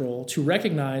self-control to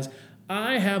recognize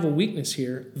I have a weakness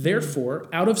here. Therefore,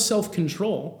 out of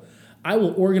self-control, I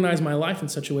will organize my life in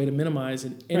such a way to minimize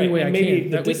it any way I can. Maybe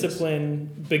the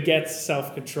discipline begets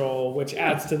self-control, which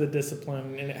adds to the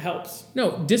discipline, and it helps.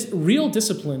 No, real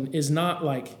discipline is not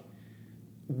like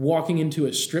walking into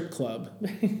a strip club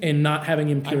and not having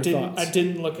impure thoughts. I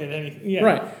didn't look at anything. Yeah.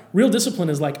 Right. Real discipline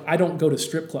is like, I don't go to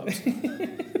strip clubs.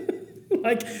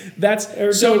 Like that's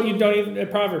or so you don't even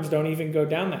Proverbs don't even go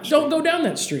down that street. Don't go down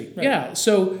that street. Right. Yeah.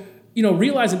 So,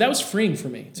 realizing that was freeing for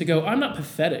me to go, I'm not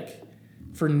pathetic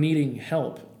for needing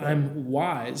help. Right. I'm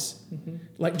wise.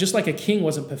 Mm-hmm. Just like a king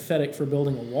wasn't pathetic for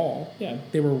building a wall. Yeah.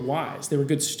 They were wise. They were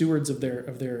good stewards of their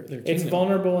kingdom. It's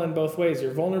vulnerable in both ways.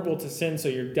 You're vulnerable to sin, so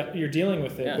you're dealing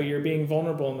with it, but you're being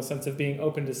vulnerable in the sense of being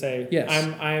open to say, yes.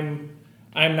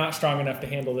 I'm not strong enough to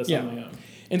handle this on my own.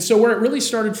 And so where it really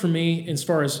started for me as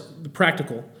far as the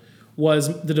practical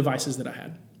was the devices that I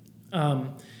had.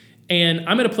 And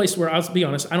I'm at a place where, I'll be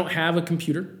honest, I don't have a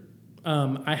computer.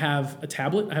 I have a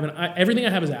tablet. Everything I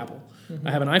have is Apple. Mm-hmm.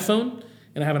 I have an iPhone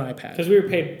and I have an iPad. Because we were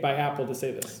paid by Apple to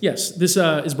say this. Yes, this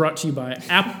is brought to you by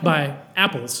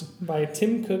Apples. By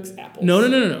Tim Cook's Apples.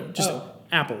 No. Just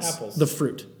apples. The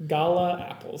fruit. Gala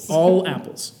apples. All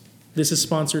apples. This is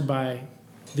sponsored by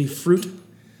the fruit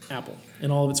apple in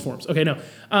all of its forms. Okay, no.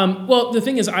 Well, the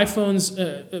thing is,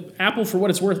 iPhones, Apple, for what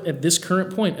it's worth, at this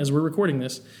current point, as we're recording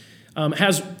this,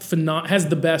 has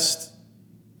the best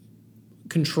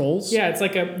controls. Yeah, it's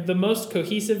like the most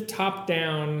cohesive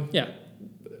top-down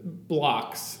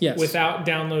blocks without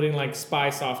downloading like spy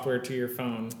software to your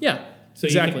phone. Yeah, so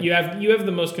exactly. You have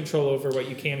the most control over what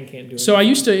you can and can't do. So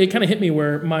it kind of hit me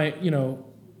where it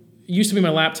used to be my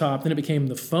laptop, then it became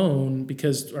the phone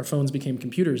because our phones became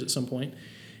computers at some point.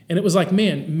 And it was like,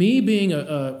 man, me being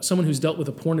someone who's dealt with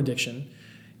a porn addiction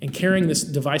and carrying this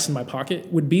device in my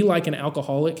pocket would be like an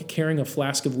alcoholic carrying a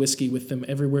flask of whiskey with them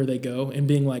everywhere they go and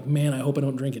being like, man, I hope I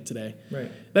don't drink it today.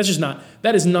 Right. That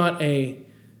is not a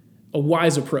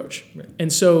wise approach. Right.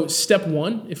 And so step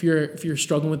one, if you're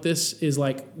struggling with this, is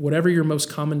like whatever your most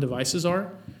common devices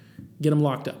are, get them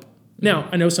locked up. Now,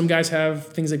 I know some guys have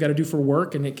things they got to do for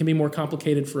work and it can be more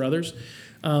complicated for others.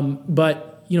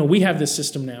 But we have this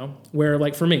system now where,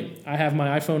 like for me, I have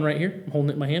my iPhone right here. I'm holding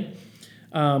it in my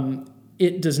hand.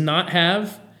 It does not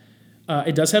have,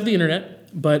 it does have the internet,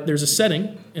 but there's a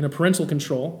setting in a parental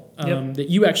control that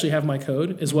you actually have my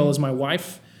code, as well as my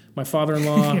wife, my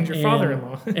father-in-law. And your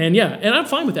father-in-law. And I'm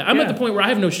fine with that. I'm at the point where I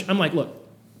have I'm like, look.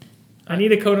 I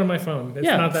need a code on my phone. It's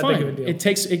not that big of a deal. It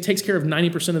takes care of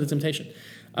 90% of the temptation.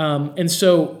 And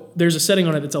so there's a setting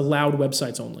on it that's allowed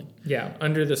websites only. Yeah,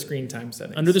 under the screen time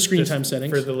settings. Under the screen time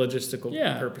settings. For the logistical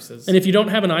purposes. And if you don't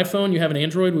have an iPhone, you have an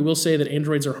Android, we will say that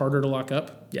Androids are harder to lock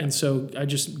up. Yeah. And so I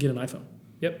just get an iPhone.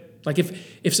 Yep. Like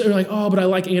if they're like, oh, but I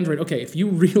like Android. Okay, if you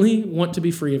really want to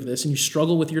be free of this and you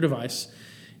struggle with your device,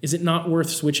 is it not worth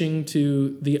switching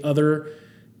to the other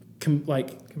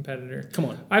competitor? Come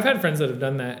on. I've had friends that have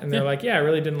done that and they're like, I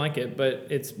really didn't like it, but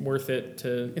it's worth it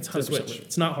to switch.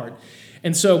 It's not hard.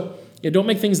 And so don't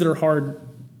make things that are hard,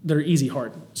 that are easy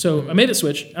hard. So I made that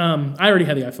switch. I already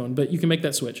had the iPhone, but you can make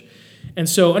that switch. And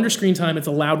so under screen time, it's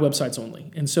allowed websites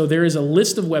only. And so there is a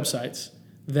list of websites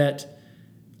that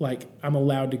I'm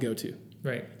allowed to go to.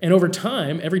 Right. And over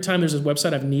time, every time there's a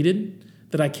website I've needed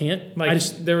that I can't.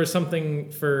 There was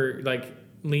something for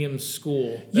Liam's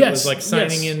school. That was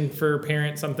signing in for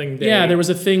parent something day. Yeah, there was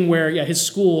a thing where his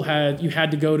school you had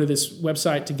to go to this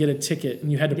website to get a ticket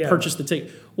and you had to purchase the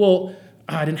ticket. Well,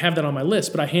 I didn't have that on my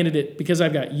list, but I handed it because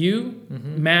I've got you,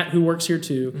 Matt, who works here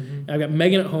too. And I've got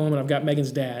Megan at home and I've got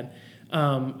Megan's dad.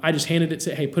 I just handed it,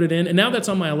 say, hey, put it in. And now that's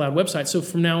on my allowed website. So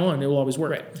from now on, it will always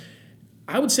work. Right.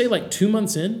 I would say 2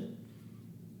 months in,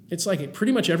 it's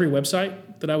pretty much every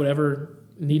website that I would ever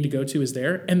need to go to is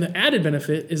there. And the added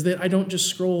benefit is that I don't just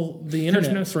scroll the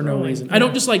internet for no reason. Yeah. I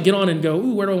don't just get on and go,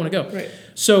 ooh, where do I want to go? Right.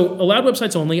 So allowed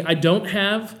websites only. I don't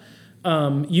have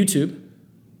YouTube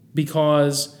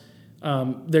because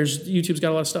YouTube's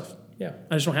got a lot of stuff. Yeah.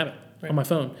 I just don't have it on my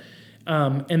phone.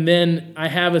 And then I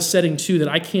have a setting too that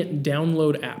I can't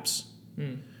download apps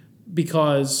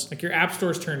because your app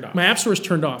store's turned off. My app store's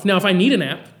turned off. Now, if I need an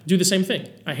app, do the same thing.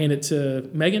 I hand it to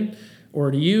Megan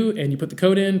or to you, and you put the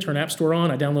code in, turn App Store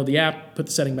on, I download the app, put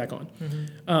the setting back on.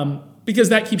 Because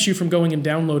that keeps you from going and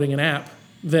downloading an app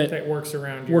that works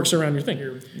around your thing.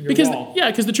 Your wall.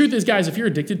 Because the truth is, guys, if you're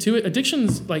addicted to it,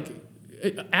 addictions,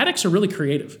 addicts are really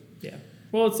creative. Yeah.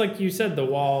 Well, it's like you said, the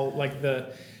wall,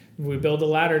 We build a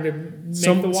ladder to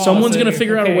make the wall. Someone's going to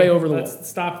figure out a way over the wall. Let's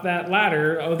stop that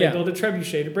ladder. Oh, they build a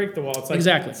trebuchet to break the wall. It's like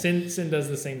exactly. Sin does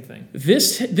the same thing.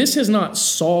 This has not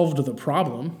solved the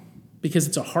problem because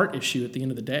it's a heart issue at the end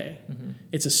of the day. Mm-hmm.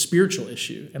 It's a spiritual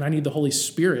issue, and I need the Holy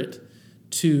Spirit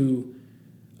to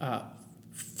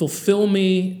fulfill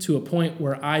me to a point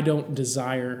where I don't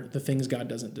desire the things God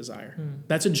doesn't desire.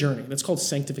 That's a journey. That's called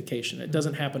sanctification. It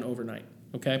doesn't happen overnight,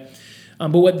 okay?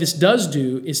 But what this does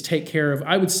do is take care of,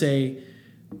 I would say,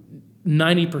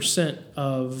 90%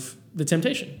 of the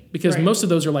temptation, because most of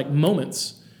those are like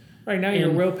moments. Right, now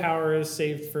your willpower is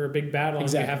saved for a big battle,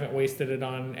 and you haven't wasted it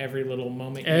on every little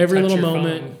moment. Every little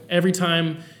moment, every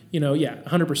time,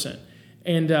 100%.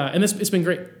 And it's been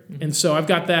great. Mm-hmm. And so I've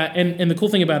got that. And the cool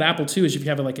thing about Apple too is if you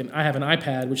have I have an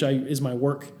iPad, which is my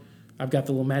work. I've got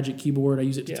the little magic keyboard. I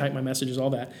use it to type my messages, all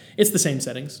that. It's the same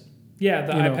settings. Yeah,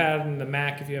 the iPad and the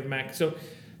Mac if you have a Mac. So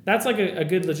that's like a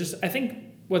good I think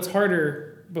what's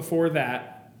harder before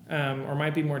that, or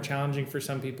might be more challenging for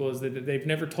some people, is that they've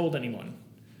never told anyone.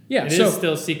 Yeah, it is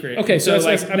still secret. Okay, so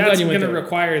that's going to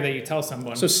require that you tell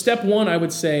someone. So step one, I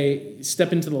would say,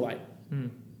 step into the light.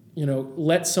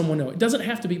 Let someone know. It doesn't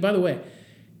have to be, by the way,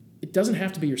 it doesn't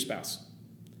have to be your spouse.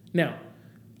 Now,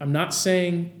 I'm not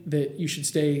saying that you should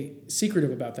stay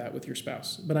secretive about that with your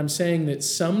spouse, but I'm saying that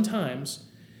sometimes,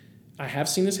 I have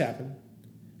seen this happen,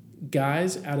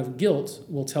 guys out of guilt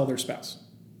will tell their spouse,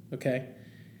 okay?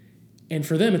 And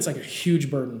for them, it's like a huge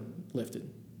burden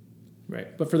lifted.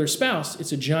 Right. But for their spouse,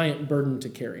 it's a giant burden to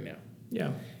carry now.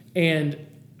 Yeah. And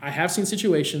I have seen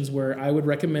situations where I would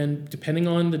recommend, depending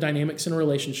on the dynamics in a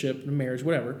relationship, a marriage,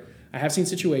 whatever, I have seen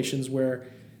situations where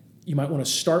you might want to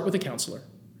start with a counselor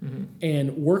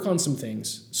and work on some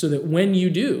things so that when you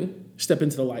do step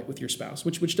into the light with your spouse,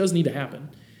 which does need to happen,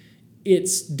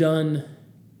 it's done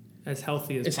as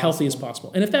healthy as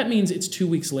possible. And if that means it's 2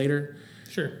 weeks later,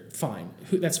 sure, fine.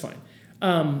 That's fine.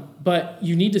 But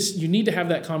you need to have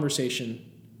that conversation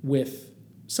with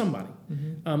somebody.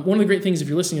 Mm-hmm. One of the great things, if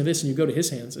you're listening to this and you go to his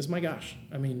hands, is, my gosh,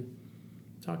 I mean,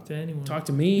 talk to anyone. Talk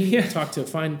to me.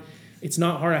 It's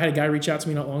not hard. I had a guy reach out to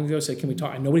me not long ago, say, can we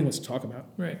talk? Nobody wants to talk about.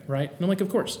 Right. And I'm like, of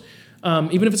course.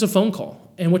 Even if it's a phone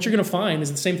call. And what you're going to find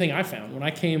is the same thing I found. When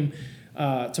I came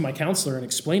to my counselor and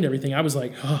explained everything, I was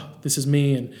like, oh, this is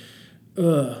me.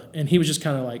 And he was just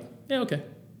kind of like, yeah, okay.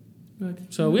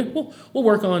 So we'll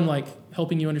work on like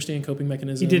helping you understand coping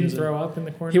mechanisms. He didn't throw up in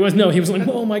the corner? He was like,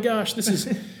 oh my gosh, this is,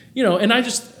 and I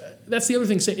just, that's the other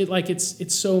thing.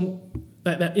 It's so,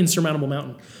 that insurmountable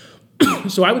mountain.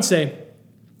 So I would say,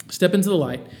 step into the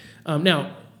light.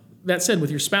 Now, that said,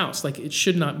 with your spouse, like, it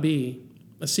should not be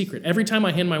a secret. Every time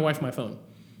I hand my wife my phone,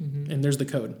 and there's the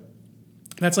code,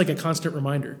 that's like a constant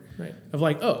reminder of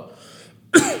like, oh,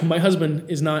 my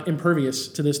husband is not impervious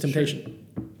to this temptation.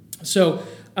 Sure. So,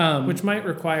 which might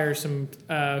require some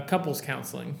couples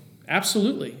counseling.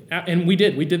 Absolutely. And we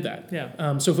did that.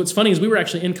 Yeah. So what's funny is we were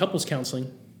actually in couples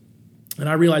counseling, and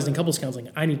I realized in couples counseling,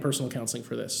 I need personal counseling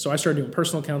for this. So I started doing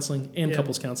personal counseling and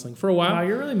couples counseling for a while. Wow,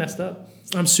 you're really messed up.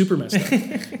 I'm super messed up.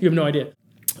 You have no idea.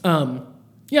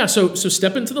 So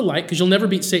step into the light, because you'll never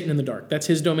beat Satan in the dark. That's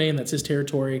his domain. That's his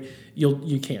territory.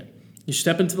 You can't. You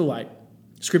step into the light.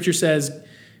 Scripture says,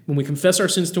 when we confess our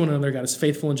sins to one another, God is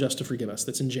faithful and just to forgive us.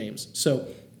 That's in James. So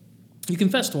you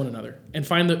confess to one another and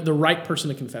find the right person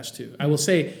to confess to. I will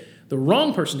say the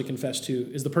wrong person to confess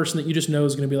to is the person that you just know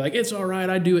is going to be like, it's all right,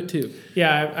 I do it too.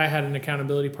 Yeah, I had an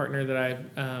accountability partner that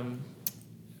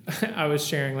I was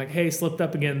sharing, like, hey, slipped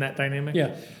up again, that dynamic.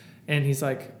 Yeah. And he's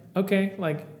like, okay,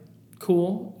 like,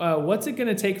 cool. What's it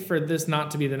going to take for this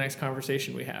not to be the next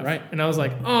conversation we have? Right. And I was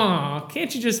like, oh,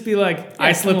 can't you just be like,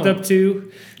 I slipped up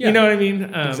too? Yeah. You know what I mean?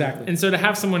 Exactly. And so to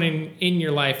have someone in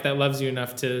your life that loves you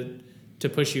enough to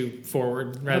push you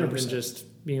forward rather 100%. than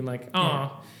just being like,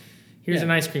 oh, here's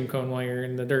an ice cream cone while you're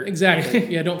in the dirt. Exactly.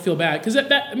 Yeah, don't feel bad. Because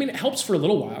that it helps for a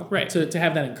little while, right, to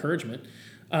have that encouragement.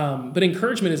 But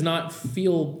encouragement is not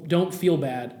don't feel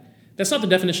bad. That's not the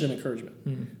definition of encouragement.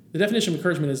 Mm. The definition of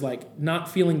encouragement is like not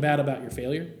feeling bad about your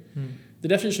failure. Mm. The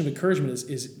definition of encouragement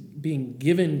is being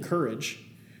given courage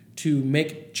to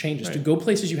make changes, to go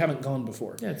places you haven't gone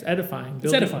before. Yeah, it's edifying.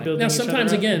 It's edifying. Now,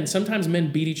 sometimes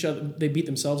men beat each other. They beat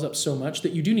themselves up so much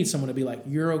that you do need someone to be like,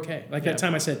 you're okay. Like that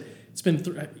time I said,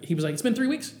 he was like, it's been 3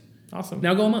 weeks. Awesome.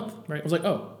 Now go a month. Right. I was like,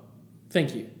 oh,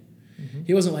 thank you. Mm-hmm.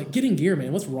 He wasn't like, get in gear,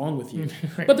 man. What's wrong with you?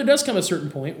 Right. But there does come a certain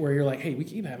point where you're like, hey, we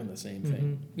keep having the same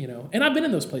thing, And I've been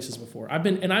in those places before. I've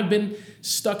been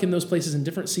stuck in those places in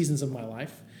different seasons of my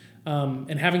life.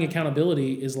 And having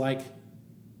accountability is like,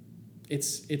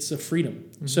 it's a freedom.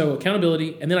 Mm-hmm. So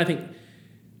accountability, and then I think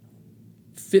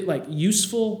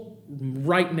useful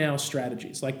right now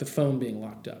strategies, like the phone being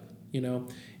locked up. you know?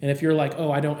 And if you're like,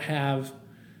 oh, I don't have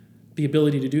the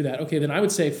ability to do that, okay, then I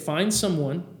would say find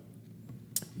someone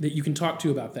that you can talk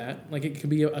to about that. Like it could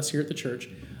be us here at the church.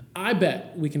 I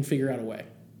bet we can figure out a way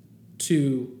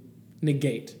to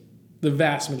negate the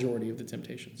vast majority of the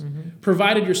temptations,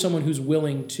 provided you're someone who's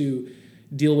willing to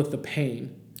deal with the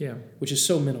pain, which is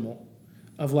so minimal,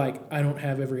 of like, I don't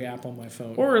have every app on my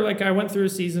phone. Or like I went through a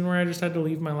season where I just had to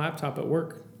leave my laptop at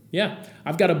work. Yeah.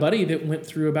 I've got a buddy that went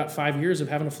through about 5 years of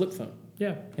having a flip phone.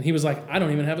 Yeah. And he was like, I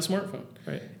don't even have a smartphone.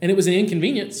 Right. And it was an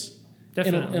inconvenience in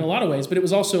Definitely. a lot of ways, but it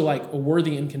was also like a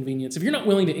worthy inconvenience. If you're not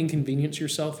willing to inconvenience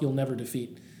yourself, you'll never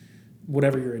defeat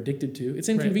whatever you're addicted to. It's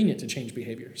inconvenient to change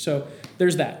behavior. So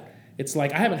there's that. It's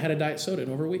like, I haven't had a diet soda in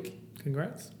over a week.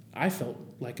 Congrats. I felt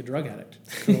like a drug addict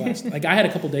for the last, like I had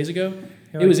a couple days ago.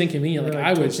 It was inconvenient. Like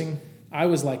I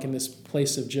was like in this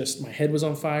place of just, my head was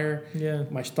on fire. Yeah.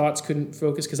 My thoughts couldn't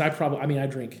focus because I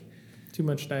drink too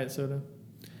much diet soda.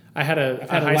 I had a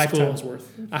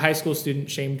high school student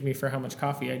shamed me for how much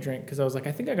coffee I drink because I was like,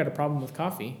 I think I got a problem with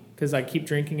coffee because I keep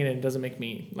drinking it and it doesn't make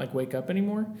me like wake up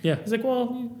anymore. Yeah. He's like,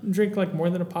 well, you drink like more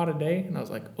than a pot a day, and I was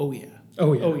like, oh yeah.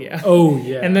 Oh yeah. Oh yeah. Oh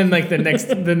yeah. And then like the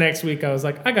next week I was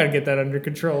like, I got to get that under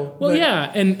control. Well,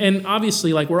 yeah, and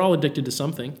obviously like we're all addicted to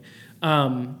something.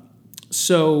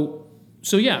 So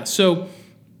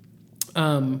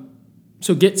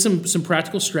get some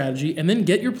practical strategy, and then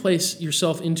get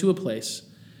yourself into a place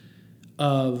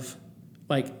of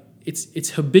like it's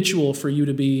habitual for you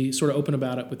to be sort of open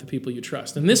about it with the people you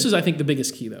trust. And this is, I think, the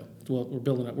biggest key though. Well, we're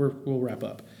building up. We'll wrap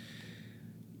up.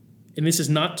 And this is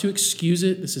not to excuse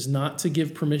it. This is not to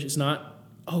give permission. It's not,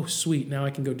 oh, sweet, now I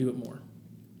can go do it more.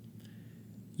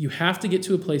 You have to get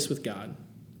to a place with God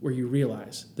where you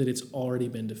realize that it's already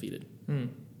been defeated.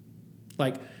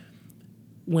 Like,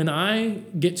 when I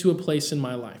get to a place in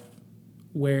my life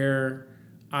where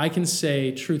I can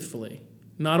say truthfully,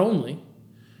 not only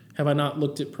have I not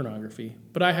looked at pornography,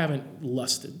 but I haven't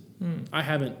lusted. I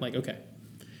haven't, like, okay.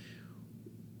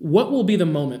 What will be the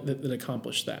moment that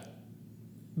accomplished that?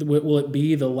 Will it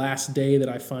be the last day that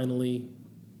I finally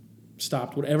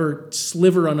stopped whatever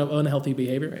sliver of unhealthy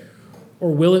behavior? Right.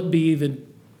 Or will it be the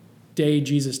day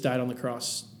Jesus died on the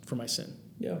cross for my sin?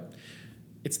 Yeah.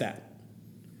 It's that.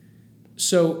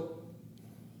 So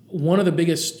one of the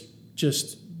biggest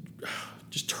just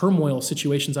turmoil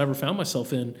situations I ever found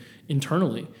myself in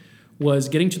internally was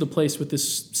getting to the place with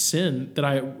this sin that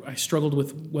I struggled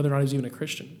with whether or not I was even a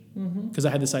Christian. Because I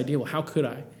had this idea, well, how could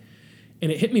I?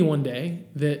 And it hit me one day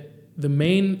that the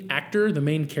main actor, the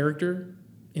main character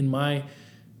in my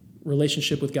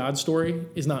relationship with God's story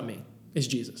is not me, it's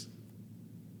Jesus.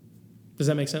 Does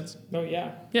that make sense? Oh,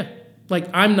 yeah. Yeah. Like,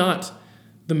 I'm not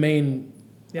the main,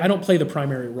 I don't play the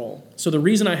primary role. So the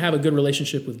reason I have a good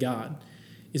relationship with God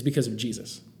is because of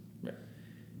Jesus. Right.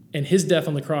 And his death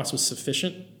on the cross was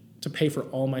sufficient to pay for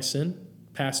all my sin,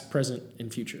 past, present,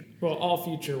 and future. Well, all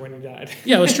future when he died.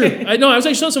 Yeah, it was true. I was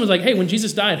actually telling someone, like, hey, when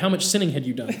Jesus died, how much sinning had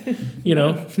you done? You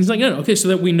know? He's like, no. Okay, so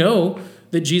that we know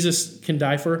that Jesus can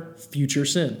die for future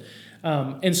sin.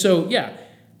 And so, yeah,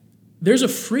 there's a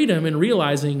freedom in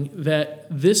realizing that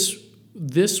this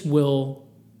will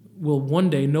one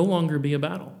day no longer be a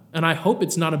battle. And I hope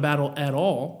it's not a battle at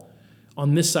all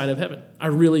on this side of heaven. I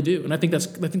really do. And I think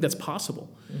that's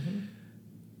possible.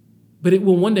 But it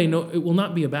will one day it will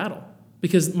not be a battle,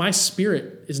 because my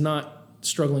spirit is not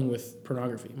struggling with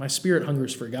pornography. My spirit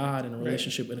hungers for God and a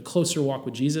relationship and a closer walk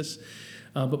with Jesus.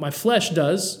 But my flesh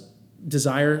does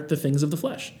desire the things of the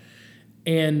flesh.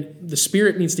 And the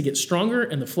spirit needs to get stronger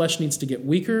and the flesh needs to get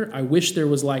weaker. I wish there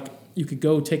was like, you could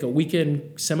go take a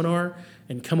weekend seminar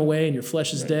and come away and your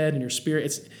flesh is dead and your spirit.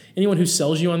 It's anyone who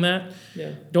sells you on that,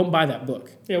 don't buy that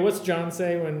book. Yeah, what's John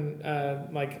say when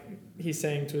he's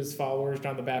saying to his followers,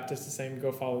 John the Baptist is saying,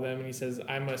 go follow them, and he says,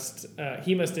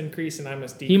 he must increase and I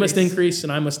must decrease. He must increase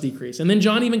and I must decrease. And then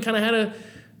John even kind of had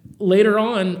later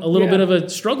on a little bit of a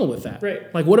struggle with that.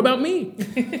 Right. Like, what about me?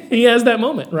 He has that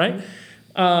moment, right?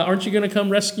 Aren't you going to come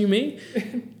rescue me?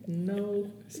 No,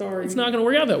 sorry. It's not going to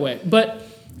work out that way.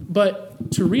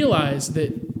 But to realize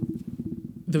that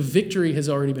the victory has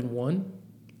already been won,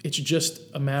 it's just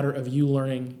a matter of you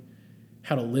learning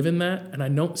how to live in that. And I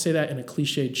don't say that in a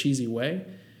cliched, cheesy way.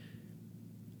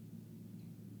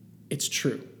 It's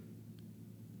true.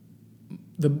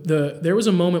 There was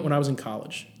a moment when I was in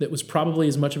college that was probably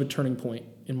as much of a turning point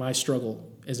in my struggle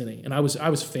as any. And I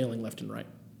was failing left and right.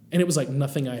 And it was like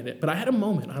nothing I had. But I had a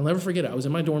moment. I'll never forget it. I was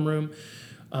in my dorm room.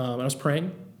 I was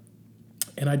praying.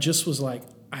 And I just was like,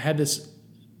 I had this.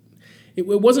 It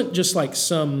wasn't just like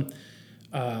some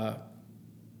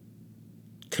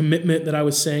commitment that I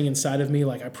was saying inside of me,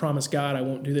 like, I promise God I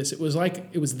won't do this. It was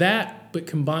that, but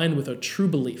combined with a true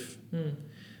belief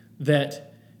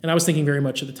That, and I was thinking very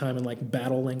much at the time in like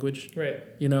battle language. Right.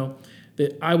 You know,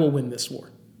 that I will win this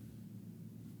war.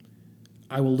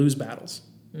 I will lose battles,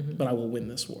 but I will win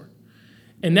this war.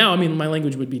 And now, I mean, my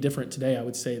language would be different today. I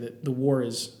would say that the war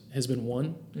has been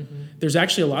won. There's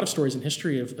actually a lot of stories in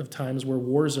history of times where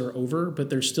wars are over, but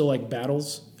there's still like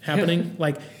battles happening.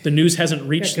 Like the news hasn't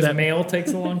reached that. Mail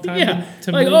takes a long time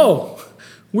to like, move. oh,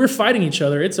 we're fighting each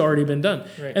other. It's already been done.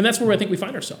 Right. And that's where I think we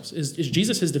find ourselves, is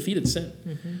Jesus has defeated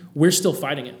sin. We're still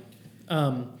fighting it.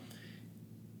 Or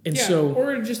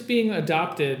just being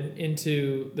adopted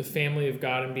into the family of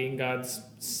God and being God's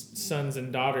sons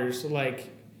and daughters. Like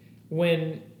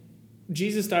when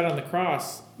Jesus died on the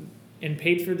cross and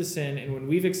paid for the sin, and when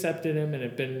we've accepted him and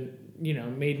have been,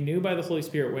 made new by the Holy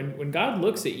Spirit, when God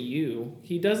looks at you,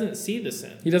 he doesn't see the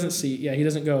sin. He doesn't see, he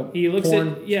doesn't go, he looks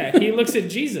porn. He looks at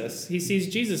Jesus. He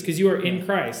sees Jesus because you are in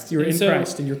Christ. You're in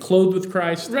Christ and you're clothed with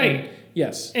Christ. Right.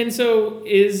 Yes. And so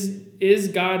is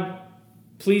God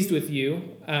pleased with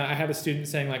you? I have a student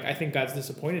saying, like, I think God's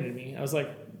disappointed in me. I was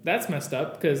like, that's messed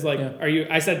up because, like,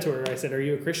 I said to her, are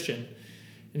you a Christian?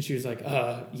 And she was like,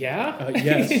 yeah.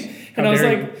 Yes. And I was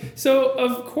like, so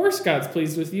of course God's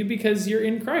pleased with you because you're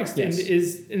in Christ. Yes.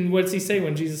 And what does he say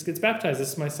when Jesus gets baptized?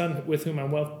 This is my son with whom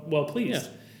I'm well pleased.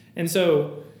 Yeah. And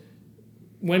so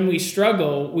when we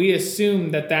struggle, we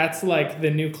assume that that's like the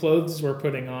new clothes we're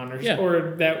putting on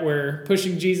or that we're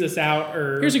pushing Jesus out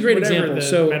or here's a great example.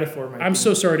 The metaphor might I'm be.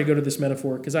 so sorry to go to this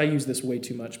metaphor because I use this way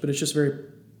too much, but it's just very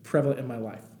prevalent in my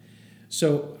life.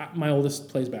 So my oldest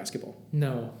plays basketball.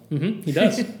 No. He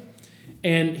does.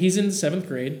 And he's in 7th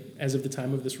grade as of the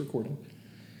time of this recording.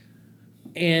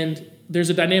 And there's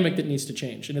a dynamic that needs to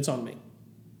change, and it's on me.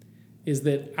 Is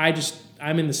that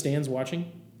I'm in the stands watching,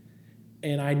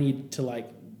 and I need to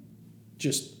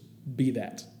just be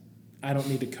that. I don't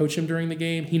need to coach him during the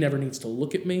game. He never needs to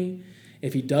look at me.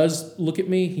 If he does look at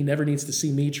me, he never needs to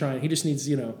see me trying. He just needs,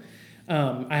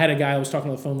 I had a guy I was talking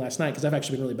on the phone last night because I've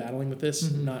actually been really battling with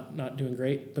this, not doing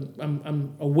great, but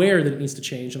I'm aware that it needs to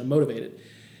change and I'm motivated.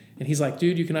 And he's like,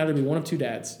 dude, you can either be one of two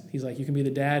dads. He's like, you can be the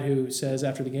dad who says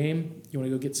after the game, you want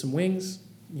to go get some wings,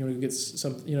 you want to go get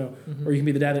some, or you can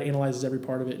be the dad that analyzes every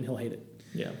part of it and he'll hate it.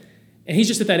 Yeah. And he's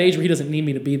just at that age where he doesn't need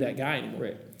me to be that guy anymore.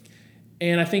 Right.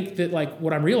 And I think that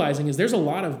what I'm realizing is there's a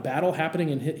lot of battle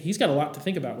happening, and he's got a lot to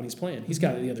think about when he's playing. He's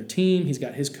got the other team, he's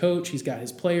got his coach, he's got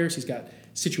his players, he's got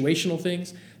situational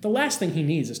things. The last thing he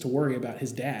needs is to worry about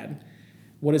his dad.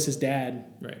 What is his dad?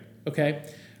 Right.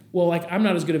 Okay. Well, I'm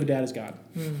not as good of a dad as God.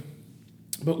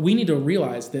 But we need to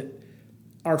realize that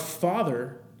our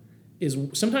Father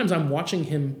sometimes I'm watching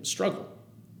him struggle,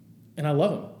 and I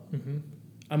love him.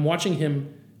 I'm watching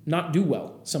him not do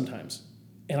well sometimes,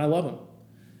 and I love him.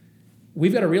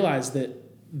 We've got to realize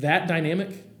that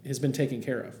dynamic has been taken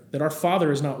care of, that our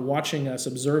Father is not watching us,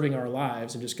 observing our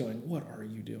lives, and just going, what are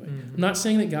you doing? I'm not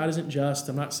saying that God isn't just.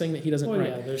 I'm not saying that he doesn't. Well, right.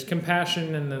 yeah, there's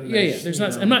compassion, and then there's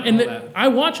not. I'm not. And I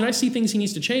watch and I see things he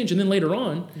needs to change, and then later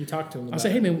on, you talk to him. I'll say,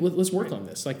 hey man, let's work on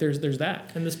this. There's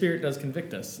that. And the Spirit does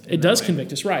convict us. It does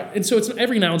convict us, right? And so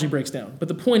every analogy breaks down. But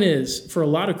the point is, for a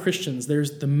lot of Christians,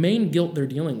 there's the main guilt they're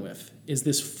dealing with is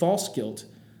this false guilt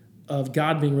of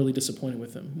God being really disappointed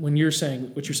with them. When you're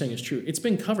saying what you're saying is true, it's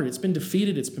been covered, it's been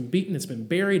defeated, it's been beaten, it's been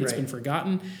buried, it's been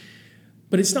forgotten,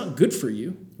 but it's not good for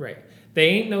you. Right. There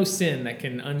ain't no sin that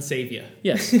can unsave you.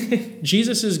 Yes.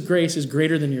 Jesus' grace is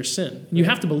greater than your sin. And you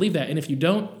have to believe that. And if you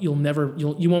don't, you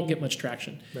won't get much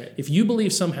traction. Right. If you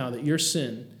believe somehow that your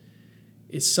sin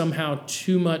is somehow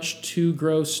too much, too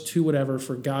gross, too whatever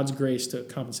for God's grace to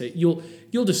compensate, you're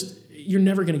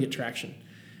never going to get traction,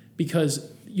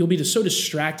 because you'll be just so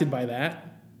distracted by that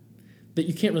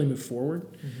you can't really move forward.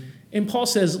 And Paul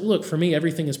says, look, for me,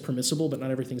 everything is permissible, but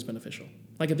not everything's beneficial.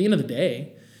 At the end of the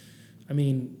day,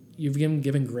 you've been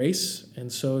given grace. And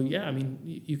so,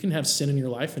 you can have sin in your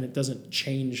life and it doesn't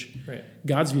change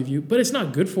God's view of you, but it's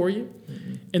not good for you.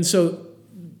 And so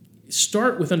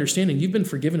start with understanding you've been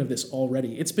forgiven of this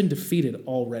already. It's been defeated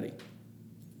already.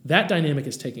 That dynamic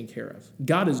is taken care of.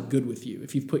 God is good with you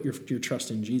if you've put your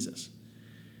trust in Jesus.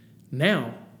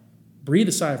 Now, breathe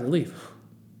a sigh of relief.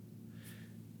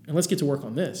 And let's get to work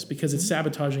on this, because it's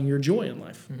sabotaging your joy in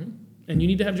life. And you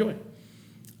need to have joy.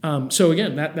 So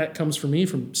again, that comes from me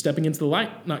from stepping into the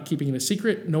light, not keeping it a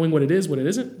secret, knowing what it is, what it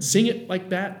isn't, seeing it like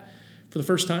that for the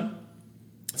first time.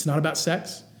 It's not about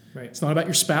sex. Right. It's not about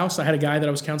your spouse. I had a guy that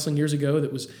I was counseling years ago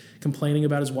that was complaining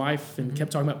about his wife and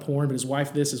kept talking about porn, but his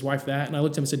wife this, his wife that. And I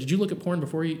looked at him and said, did you look at porn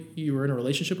before you were in a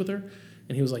relationship with her?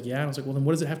 And he was like, yeah. And I was like, well, then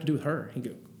what does it have to do with her?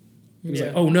 He was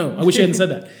like, oh no, I wish I hadn't said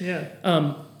that.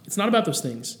 It's not about those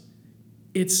things.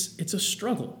 It's a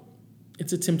struggle.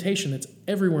 It's a temptation that's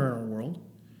everywhere in our world.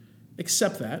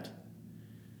 Accept that.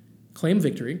 claim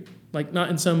victory, like not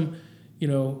in some,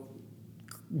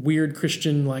 weird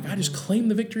Christian, like I just claim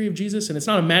the victory of Jesus. And it's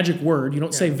not a magic word. You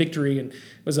don't say victory and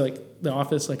was it like The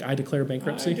Office, like I declare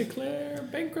bankruptcy. I declare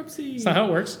bankruptcy. That's not how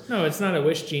it works. No, it's not a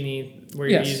wish genie where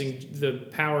you're using the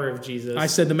power of Jesus. I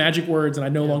said the magic words and I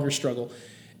no longer struggle.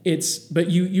 But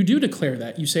you do declare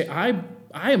that. You say, I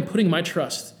am putting my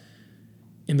trust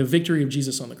in the victory of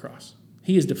Jesus on the cross.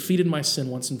 He has defeated my sin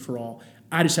once and for all.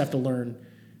 I just have to learn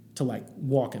to like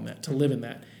walk in that, to live in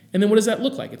that. And then what does that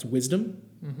look like? It's wisdom.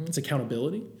 It's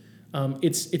accountability.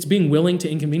 It's being willing to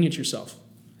inconvenience yourself.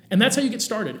 And that's how you get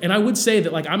started. And I would say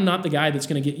that like I'm not the guy that's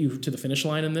going to get you to the finish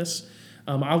line in this.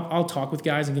 I'll talk with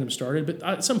guys and get them started. But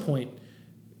at some point,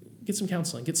 get some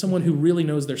counseling. Get someone who really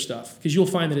knows their stuff. Because you'll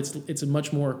find that it's a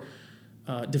much more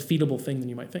defeatable thing than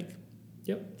you might think.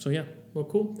 Yep. So yeah. Well,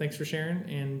 cool. Thanks for sharing.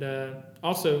 And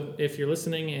also, if you're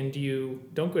listening and you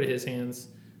don't go to His Hands,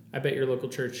 I bet your local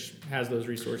church has those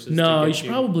resources. No, you should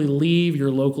probably leave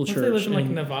your local church. If they live in like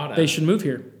Nevada. They should move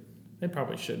here. They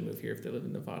probably should move here if they live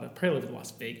in Nevada. Probably live in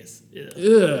Las Vegas.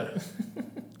 Ugh.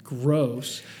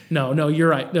 Gross. No, you're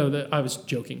right. No, I was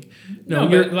joking. No,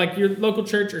 but like your local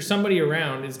church or somebody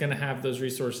around is going to have those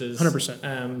resources.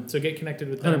 100%. So get connected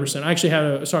with them. 100%. I actually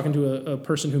was talking to a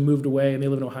person who moved away and they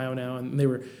live in Ohio now, and they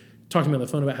were talking to me on the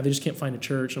phone about how they just can't find a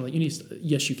church. I'm like,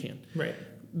 yes, you can. Right.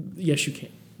 Yes, you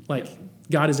can. Like,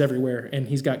 God is everywhere, and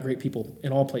He's got great people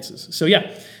in all places. So,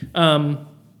 yeah.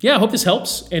 I hope this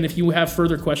helps. And if you have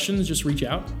further questions, just reach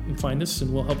out and find us,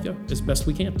 and we'll help you as best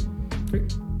we can.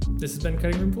 Great. This has been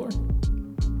Cutting Room Floor.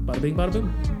 Bada bing, bada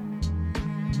boom.